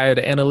 So they hired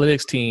an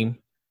analytics team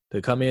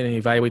to come in and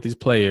evaluate these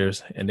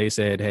players, and they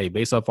said, hey,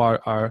 based off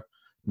our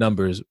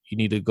numbers, you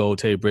need to go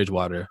Teddy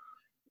Bridgewater.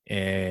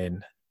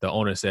 And the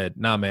owner said,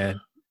 nah, man.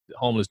 The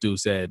homeless dude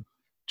said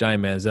Johnny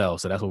Manziel.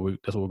 So that's what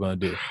we're going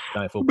to do.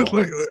 Giant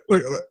football.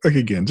 But like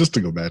again, just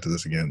to go back to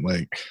this again,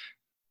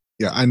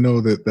 yeah, I know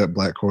that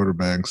black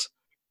quarterbacks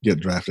get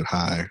drafted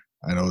high.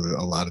 I know that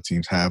a lot of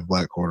teams have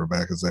black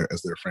quarterback as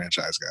their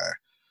franchise guy.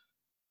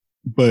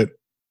 But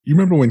you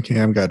remember when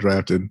Cam got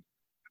drafted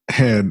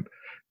and,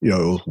 it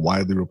was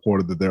widely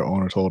reported that their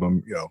owner told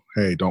him,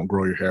 hey, don't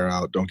grow your hair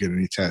out. Don't get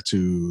any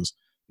tattoos,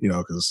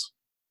 because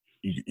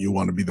you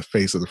want to be the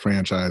face of the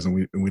franchise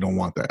and we don't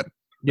want that.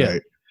 Yeah.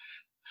 Right.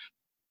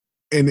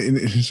 And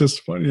it's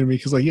just funny to me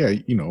because,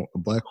 a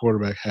black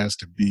quarterback has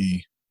to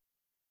be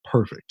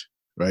perfect,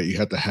 right? You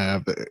have to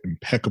have the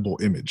impeccable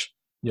image.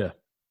 Yeah.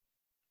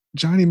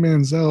 Johnny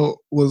Manziel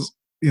was,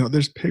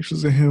 there's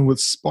pictures of him with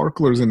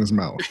sparklers in his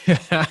mouth,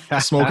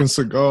 smoking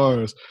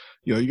cigars.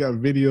 You got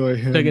video of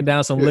him taking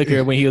down some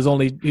liquor when he was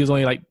only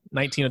like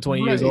 19 or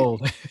 20 years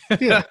old.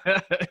 Yeah.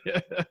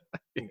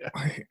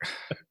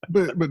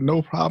 But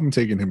no problem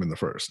taking him in the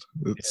first.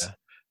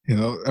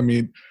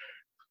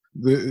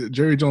 The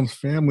Jerry Jones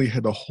family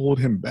had to hold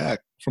him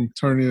back from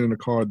turning in a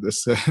card that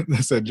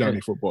said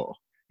Johnny Football.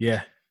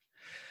 Yeah.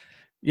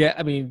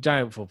 Yeah,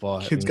 Giant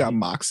Football. Kid's got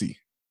moxie.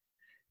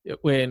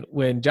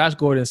 When Josh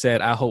Gordon said,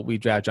 I hope we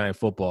draft Giant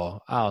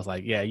Football, I was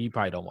like, yeah, you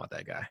probably don't want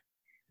that guy.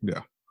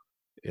 Yeah.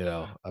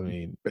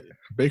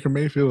 Baker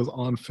Mayfield is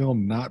on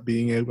film not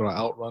being able to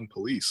outrun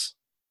police.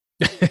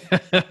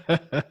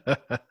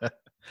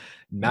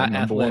 Not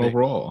number one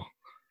overall.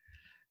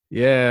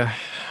 Yeah.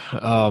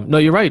 No,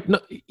 you're right.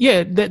 No,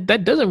 yeah,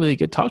 that doesn't really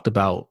get talked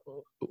about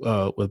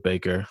with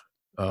Baker,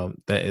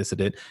 that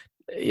incident.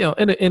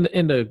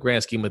 In the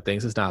grand scheme of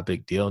things, it's not a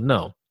big deal.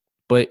 No.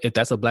 But if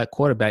that's a black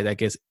quarterback, that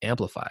gets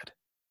amplified.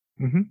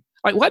 Mm-hmm.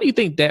 Like, why do you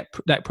think that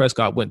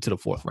Prescott went to the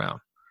 4th round?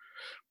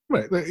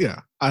 Right.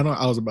 Yeah. I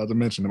was about to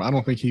mention him. I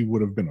don't think he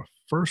would have been a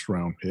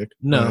first-round pick.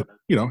 No.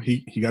 But,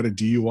 he got a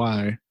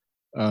DUI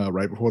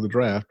right before the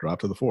draft, dropped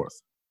to the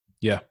 4th.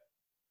 Yeah.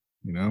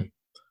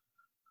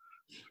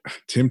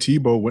 Tim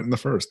Tebow went in the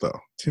 1st, though.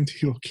 Tim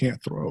Tebow can't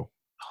throw.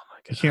 Oh, my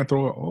God. He can't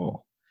throw at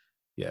all.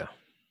 Yeah.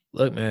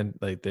 Look, man,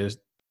 there's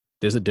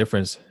a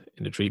difference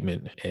in the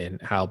treatment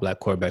and how black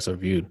quarterbacks are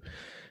viewed.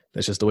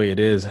 That's just the way it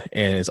is.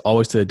 And it's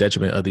always to the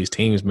detriment of these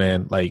teams,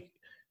 man.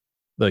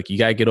 Look, you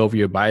got to get over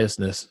your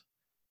biasness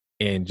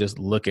and just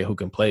look at who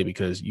can play,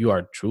 because you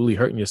are truly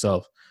hurting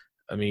yourself.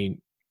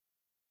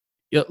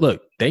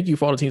 Look, thank you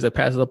for all the teams that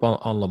passed up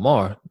on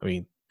Lamar.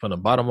 From the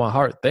bottom of my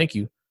heart, thank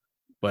you.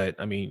 But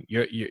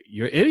you're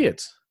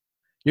idiots.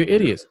 You're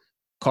idiots.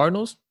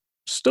 Cardinals,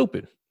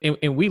 stupid.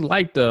 And we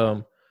liked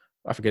I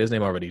forget his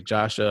name already.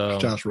 Josh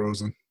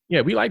Rosen.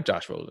 Yeah, we like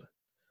Josh Rosen,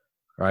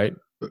 right?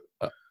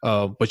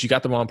 But you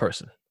got the wrong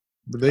person.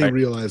 But they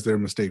realized their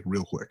mistake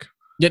real quick.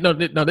 Yeah, no,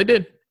 they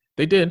did.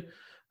 They did.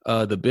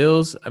 The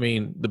Bills.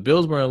 The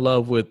Bills were in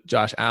love with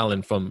Josh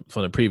Allen from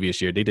the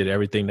previous year. They did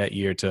everything that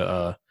year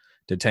to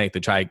tank, to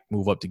try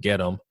move up to get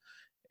him.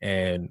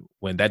 And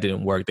when that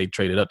didn't work, they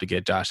traded up to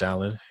get Josh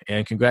Allen.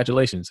 And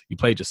congratulations, you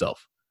played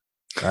yourself,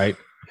 right?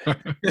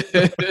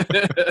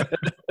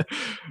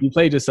 You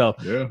played yourself.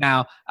 Yeah.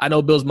 Now, I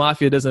know Bills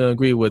Mafia doesn't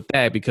agree with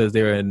that because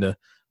they were in the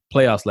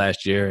playoffs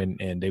last year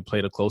and they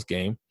played a close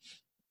game.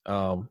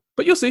 But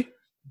you'll see.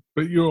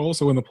 But you're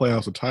also in the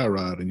playoffs with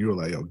Tyrod, and you were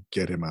like, yo,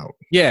 get him out.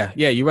 Yeah,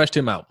 you rushed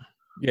him out.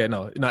 Yeah,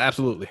 no,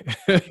 absolutely.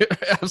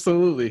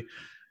 Absolutely.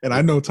 And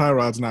I know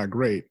Tyrod's not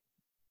great,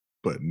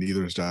 but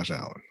neither is Josh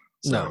Allen.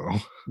 So.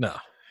 No.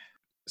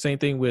 Same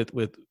thing with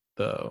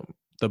the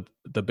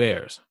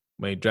Bears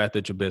when he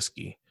drafted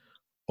Trubisky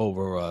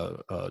over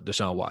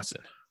Deshaun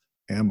Watson.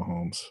 And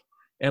Mahomes.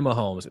 and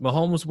Mahomes.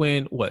 Mahomes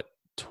went what,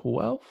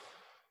 12th?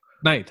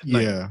 9th.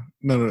 Yeah.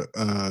 No.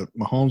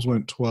 Mahomes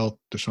went 12th.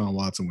 Deshaun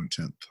Watson went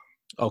 10th.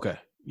 Okay.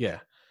 Yeah.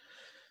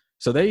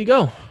 So there you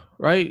go.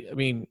 Right. I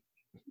mean,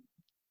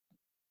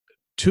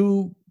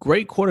 two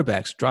great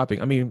quarterbacks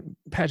dropping. I mean,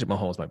 Patrick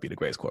Mahomes might be the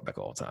greatest quarterback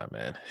of all time,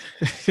 man.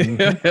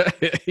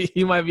 Mm-hmm.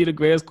 He might be the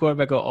greatest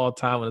quarterback of all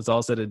time when it's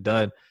all said and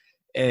done.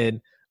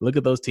 And look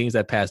at those teams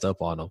that passed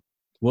up on him.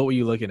 What were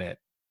you looking at?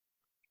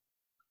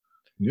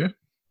 Yeah.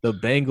 The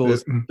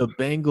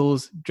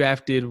Bengals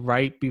drafted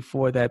right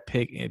before that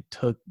pick and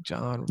took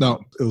John. No,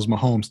 it was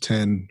Mahomes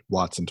 10,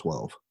 Watson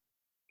 12.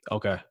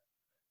 Okay.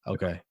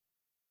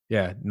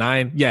 Yeah,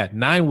 9. Yeah,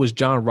 9 was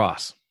John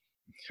Ross.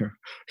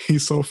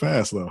 He's so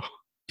fast though.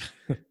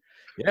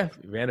 Yeah,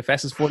 he ran the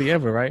fastest 40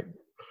 ever, right?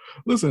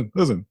 Listen.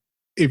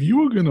 If you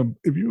were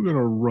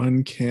gonna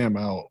run Cam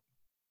out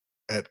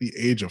at the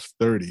age of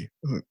 30,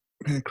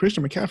 man,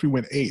 Christian McCaffrey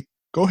went 8th.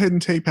 Go ahead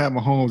and take Pat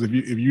Mahomes if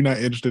you're not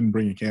interested in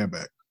bringing Cam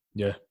back.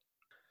 Yeah,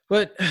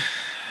 but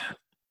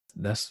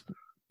that's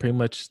pretty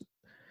much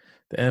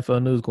the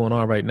NFL news going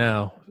on right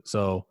now.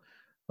 So,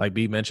 like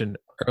B mentioned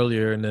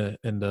earlier in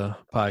the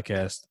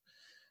podcast,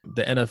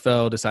 the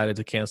NFL decided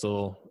to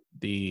cancel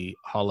the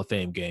Hall of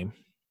Fame game.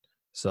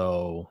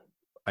 So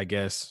I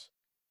guess,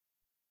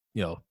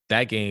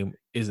 that game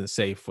isn't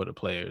safe for the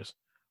players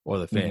or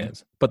the fans.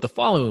 Mm-hmm. But the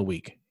following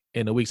week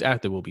and the weeks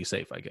after will be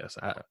safe, I guess.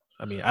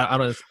 I mean, I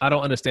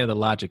don't understand the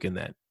logic in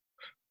that.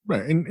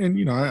 Right. And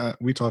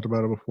we talked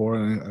about it before,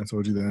 and I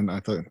told you then, I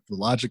thought the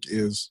logic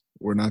is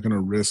we're not going to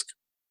risk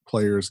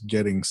players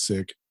getting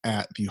sick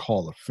at the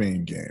Hall of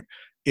Fame game.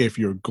 If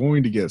you're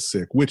going to get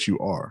sick, which you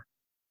are,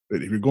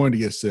 but if you're going to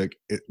get sick,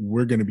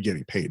 we're going to be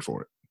getting paid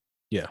for it.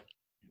 Yeah.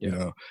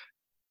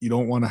 You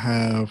don't want to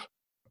have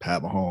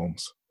Pat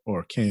Mahomes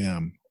or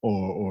Cam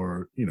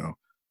or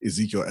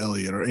Ezekiel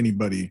Elliott or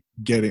anybody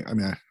getting. I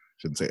mean, I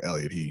shouldn't say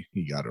Elliott. He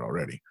got it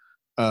already.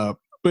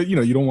 But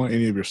you don't want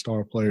any of your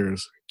star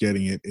players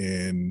getting it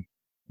in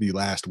the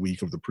last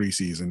week of the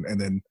preseason and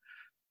then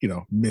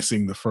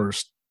missing the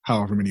first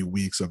however many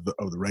weeks of the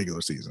regular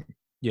season.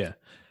 Yeah,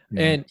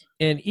 and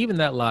even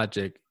that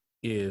logic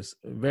is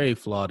very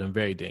flawed and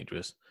very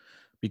dangerous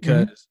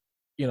because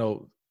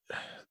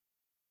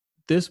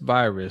this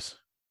virus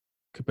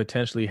could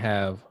potentially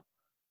have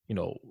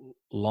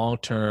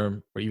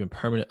long-term or even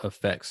permanent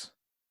effects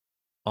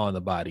on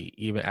the body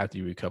even after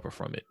you recover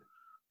from it.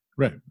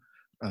 Right.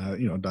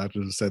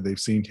 Doctors have said they've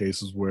seen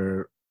cases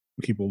where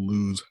people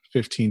lose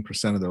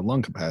 15% of their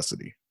lung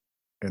capacity,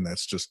 and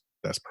that's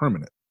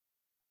permanent.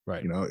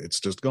 Right. It's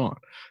just gone.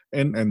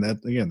 And that,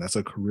 again, that's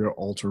a career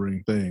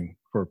altering thing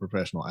for a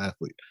professional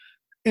athlete.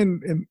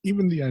 And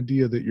even the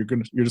idea that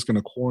you're just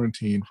gonna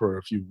quarantine for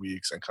a few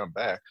weeks and come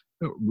back.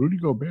 Rudy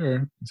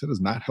Gobert, he said,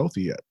 is not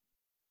healthy yet.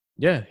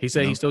 Yeah, he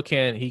said he still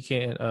can't.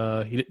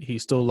 He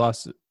still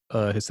lost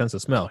his sense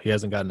of smell. He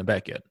hasn't gotten it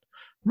back yet.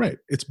 Right.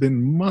 It's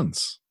been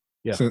months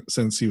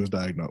since he was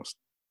diagnosed.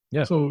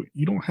 Yeah. So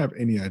you don't have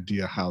any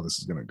idea how this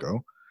is going to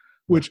go,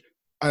 which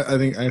I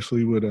think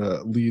actually would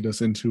lead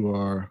us into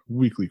our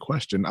weekly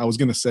question. I was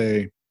going to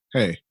say,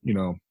 hey,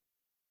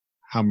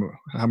 how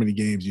many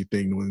games do you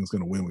think New England's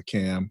going to win with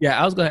Cam?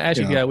 Yeah, I was going to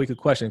ask you that weekly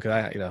question because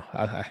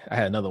I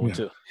had another one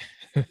too.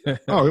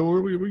 Oh,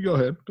 we go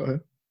ahead. Go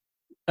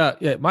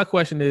ahead. My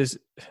question is,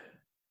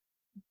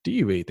 do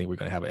you really think we're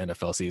going to have an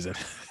NFL season?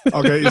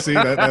 Okay, you see,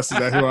 that's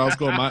exactly where I was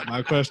going.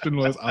 My question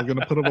was, I'm going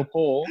to put up a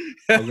poll.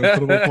 I'm going to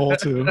put up a poll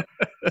too.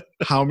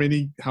 How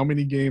many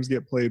games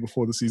get played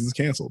before the season's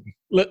canceled?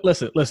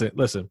 Listen.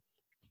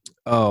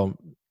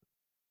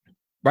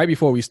 Right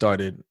before we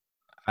started,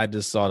 I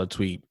just saw the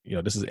tweet.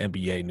 This is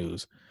NBA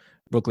news.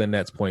 Brooklyn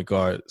Nets point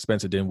guard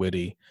Spencer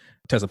Dinwiddie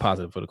tested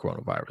positive for the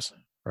coronavirus.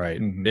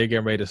 Right, mm-hmm. They're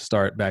getting ready to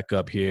start back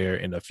up here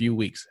in a few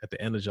weeks at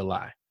the end of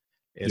July.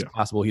 It's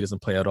possible he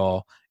doesn't play at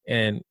all.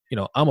 And,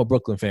 I'm a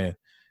Brooklyn fan.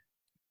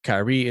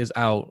 Kyrie is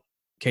out.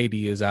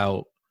 KD is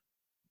out.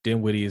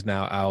 Dinwiddie is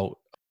now out.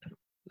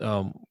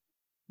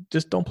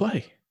 Just don't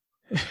play.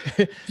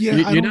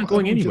 You're not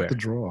going anywhere.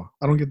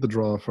 I don't get the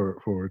draw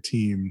for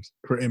teams,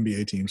 for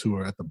NBA teams who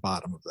are at the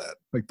bottom of that,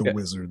 like the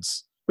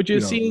Wizards. But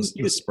you're seeing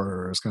the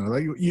Spurs, kind of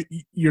like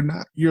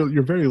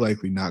you're very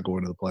likely not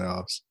going to the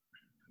playoffs.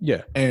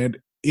 Yeah. And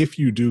if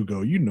you do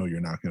go, you're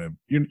not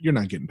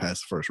getting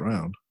past the first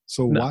round.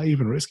 So why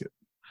even risk it?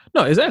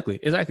 No, exactly.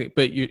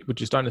 But what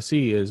you're starting to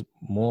see is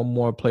more and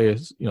more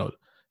players,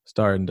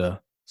 starting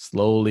to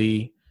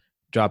slowly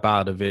drop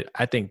out of it.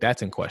 I think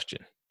that's in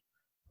question,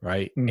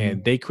 right? Mm-hmm.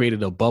 And they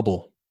created a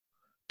bubble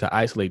to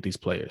isolate these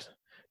players.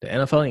 The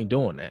NFL ain't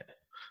doing that.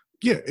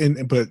 Yeah,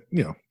 but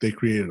they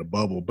created a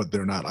bubble, but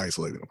they're not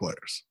isolating the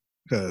players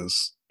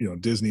because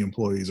Disney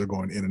employees are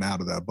going in and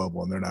out of that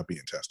bubble and they're not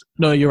being tested.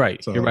 No, you're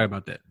right. So, you're right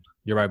about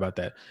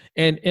that.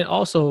 And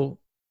also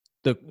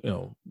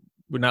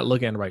we're not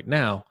looking at it right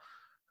now,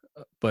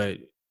 but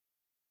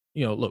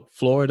look,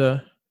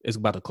 Florida is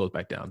about to close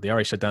back down. They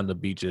already shut down the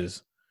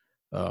beaches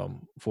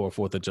for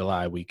 4th of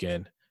July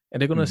weekend,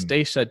 and they're going to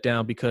stay shut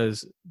down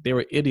because they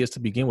were idiots to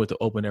begin with to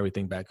open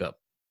everything back up.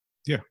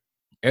 Yeah,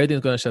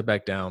 everything's going to shut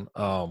back down.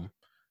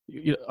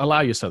 you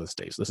allow your southern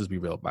states. Let's just be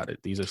real about it.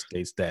 These are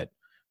states that,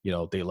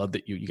 they love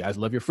that you guys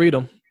love your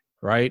freedom,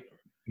 right?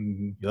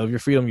 Mm-hmm. You love your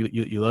freedom.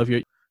 You love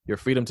your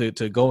freedom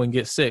to go and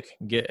get sick,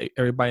 and get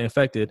everybody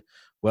infected.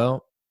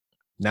 Well,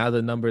 now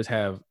the numbers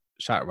have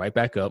shot right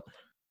back up,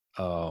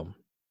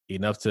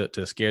 enough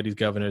to scare these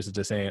governors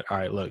into saying, all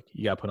right, look,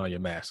 you got to put on your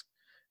mask.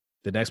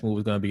 The next move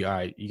is going to be, all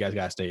right, you guys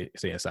got to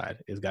stay inside.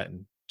 It's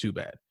gotten too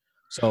bad.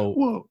 So,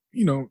 well,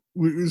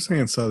 we're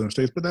saying southern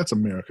states, but that's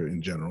America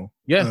in general.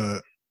 Yeah.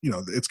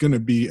 It's going to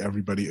be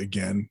everybody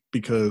again,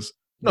 because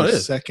the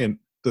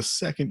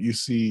second you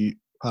see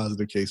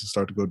positive cases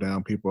start to go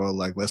down, people are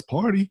like, let's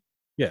party.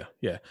 Yeah.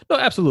 No,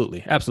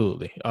 absolutely.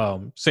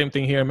 Same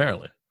thing here in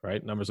Maryland,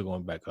 right? Numbers are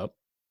going back up,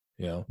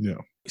 Yeah.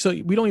 So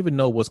we don't even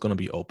know what's going to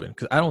be open,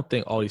 because I don't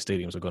think all these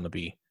stadiums are going to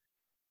be,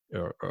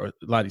 or a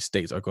lot of these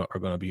states are going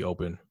to be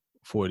open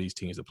for these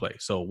teams to play.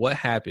 So what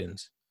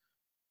happens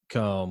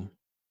come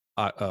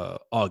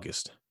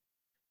August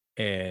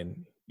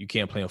and you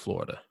can't play in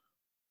Florida?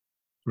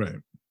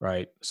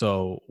 Right.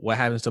 So what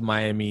happens to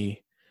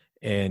Miami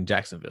and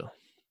Jacksonville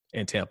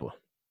and Tampa?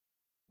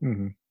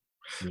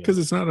 Because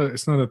it's not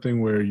a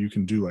thing where you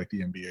can do like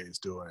the NBA is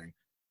doing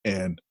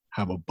and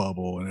have a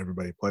bubble and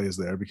everybody plays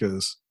there,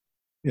 because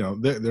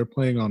they're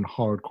playing on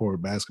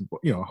hardcore basketball,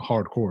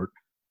 hard court.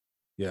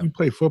 Yeah. You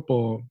play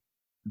football,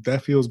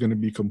 that field's going to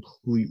be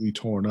completely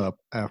torn up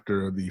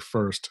after the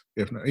first,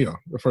 if not,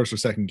 the first or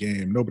second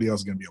game. Nobody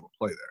else is going to be able to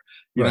play there.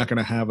 You're not going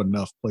to have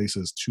enough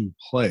places to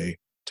play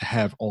to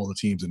have all the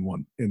teams in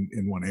one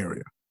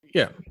area.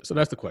 Yeah. So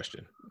that's the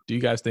question. Do you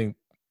guys think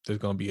there's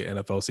going to be an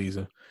NFL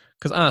season?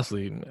 Because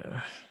honestly,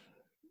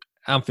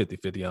 I'm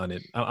 50-50 on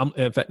it. I'm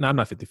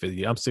not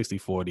 50-50. I'm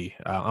 60-40.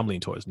 I'm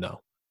leaning towards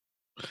no.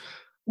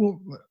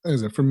 Well,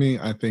 as for me,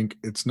 I think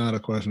it's not a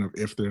question of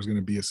if there's going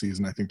to be a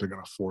season. I think they're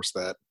going to force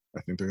that.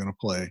 I think they're going to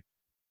play.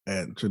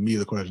 And to me,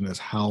 the question is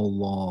how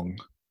long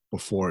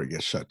before it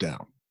gets shut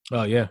down.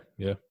 Oh, yeah.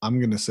 I'm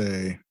going to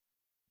say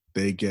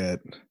they get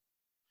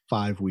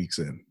 5 weeks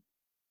in.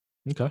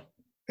 Okay.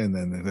 And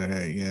then they say,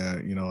 hey,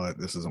 yeah, you know what?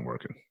 This isn't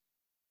working.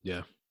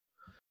 Yeah.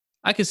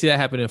 I can see that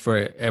happening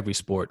for every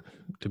sport,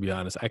 to be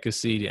honest. I could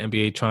see the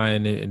NBA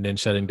trying it and then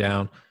shutting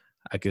down.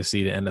 I could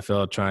see the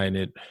NFL trying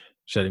it,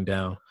 shutting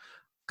down.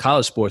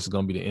 College sports is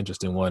going to be the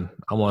interesting one.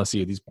 I want to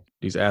see if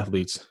these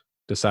athletes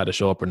decide to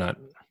show up or not.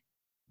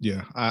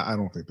 Yeah, I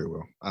don't think they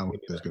will. I don't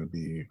think there's going to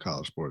be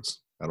college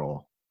sports at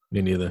all.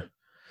 Me neither.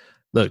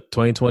 Look,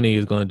 2020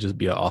 is going to just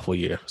be an awful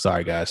year.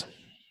 Sorry, guys.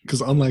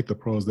 Because unlike the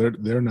pros,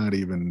 they're not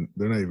even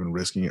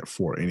risking it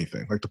for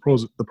anything. Like the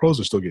pros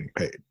are still getting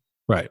paid,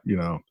 right?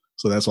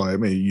 So that's why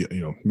maybe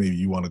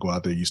you want to go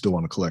out there, you still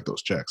want to collect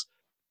those checks.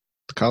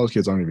 The college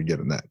kids aren't even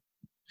getting that.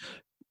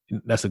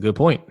 That's a good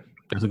point.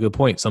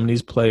 Some of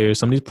these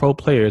pro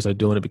players are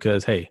doing it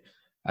because, hey,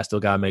 I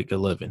still got to make a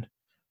living.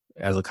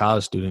 As a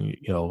college student,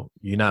 you're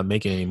not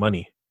making any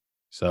money.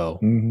 So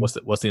what's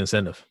the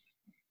incentive?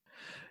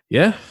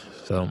 Yeah.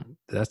 So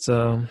that's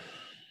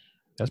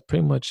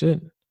pretty much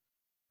it.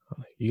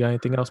 You got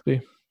anything else,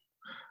 B?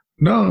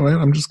 No, man.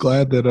 I'm just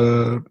glad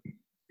that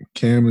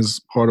Cam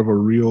is part of a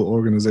real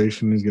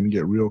organization. He's going to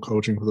get real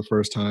coaching for the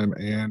first time,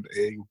 and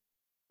a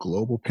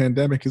global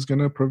pandemic is going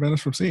to prevent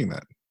us from seeing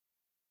that.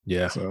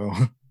 Yeah. So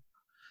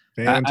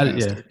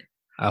fantastic.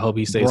 I hope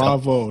he stays.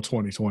 Bravo,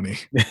 2020.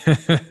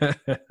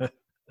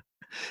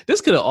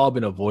 This could have all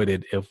been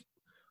avoided if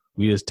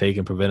we just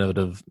taken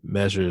preventative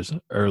measures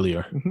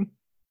earlier.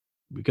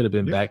 We could have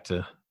been back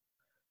to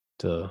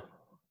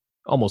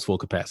almost full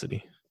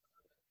capacity.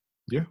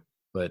 Yeah.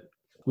 But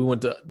we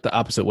went the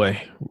opposite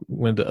way. We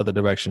went the other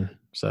direction.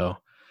 So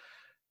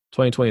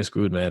 2020 is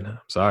screwed, man. I'm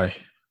sorry.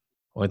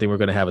 Only thing we're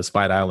going to have is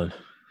Fight Island.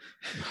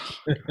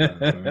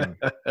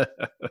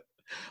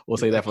 We'll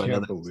say that for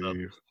another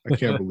episode. I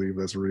can't believe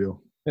that's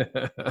real.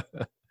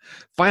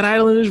 Fight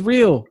Island is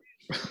real.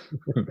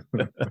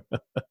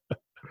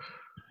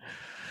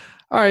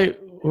 All right.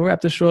 We'll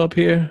wrap the show up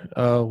here.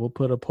 We'll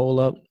put a poll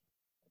up.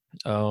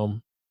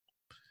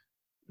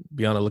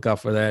 Be on the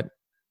lookout for that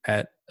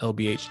at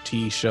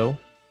LBHT Show.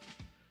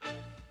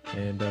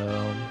 And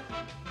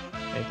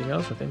anything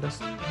else? I think we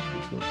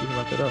can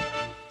wrap it up.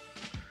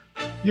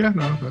 Yeah,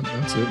 no,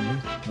 that's it.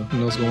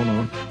 Nothing else going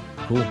on.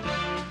 Cool.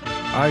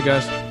 All right,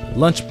 guys.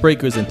 Lunch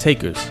breakers and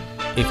takers.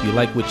 If you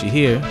like what you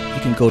hear, you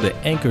can go to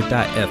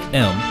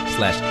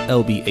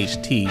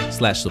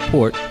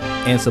anchor.fm/LBHT/support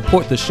and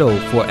support the show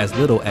for as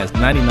little as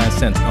 99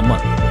 cents a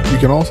month. You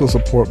can also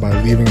support by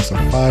leaving us a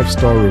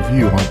 5-star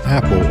review on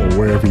Apple or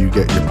wherever you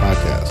get your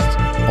podcasts.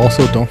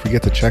 Also, don't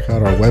forget to check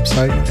out our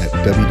website at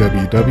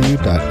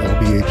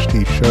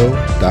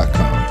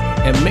www.lbhtshow.com.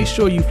 And make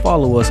sure you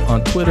follow us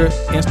on Twitter,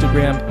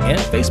 Instagram, and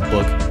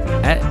Facebook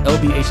at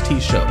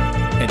LBHT Show.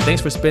 And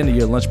thanks for spending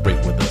your lunch break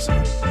with us.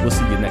 We'll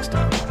see you next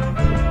time.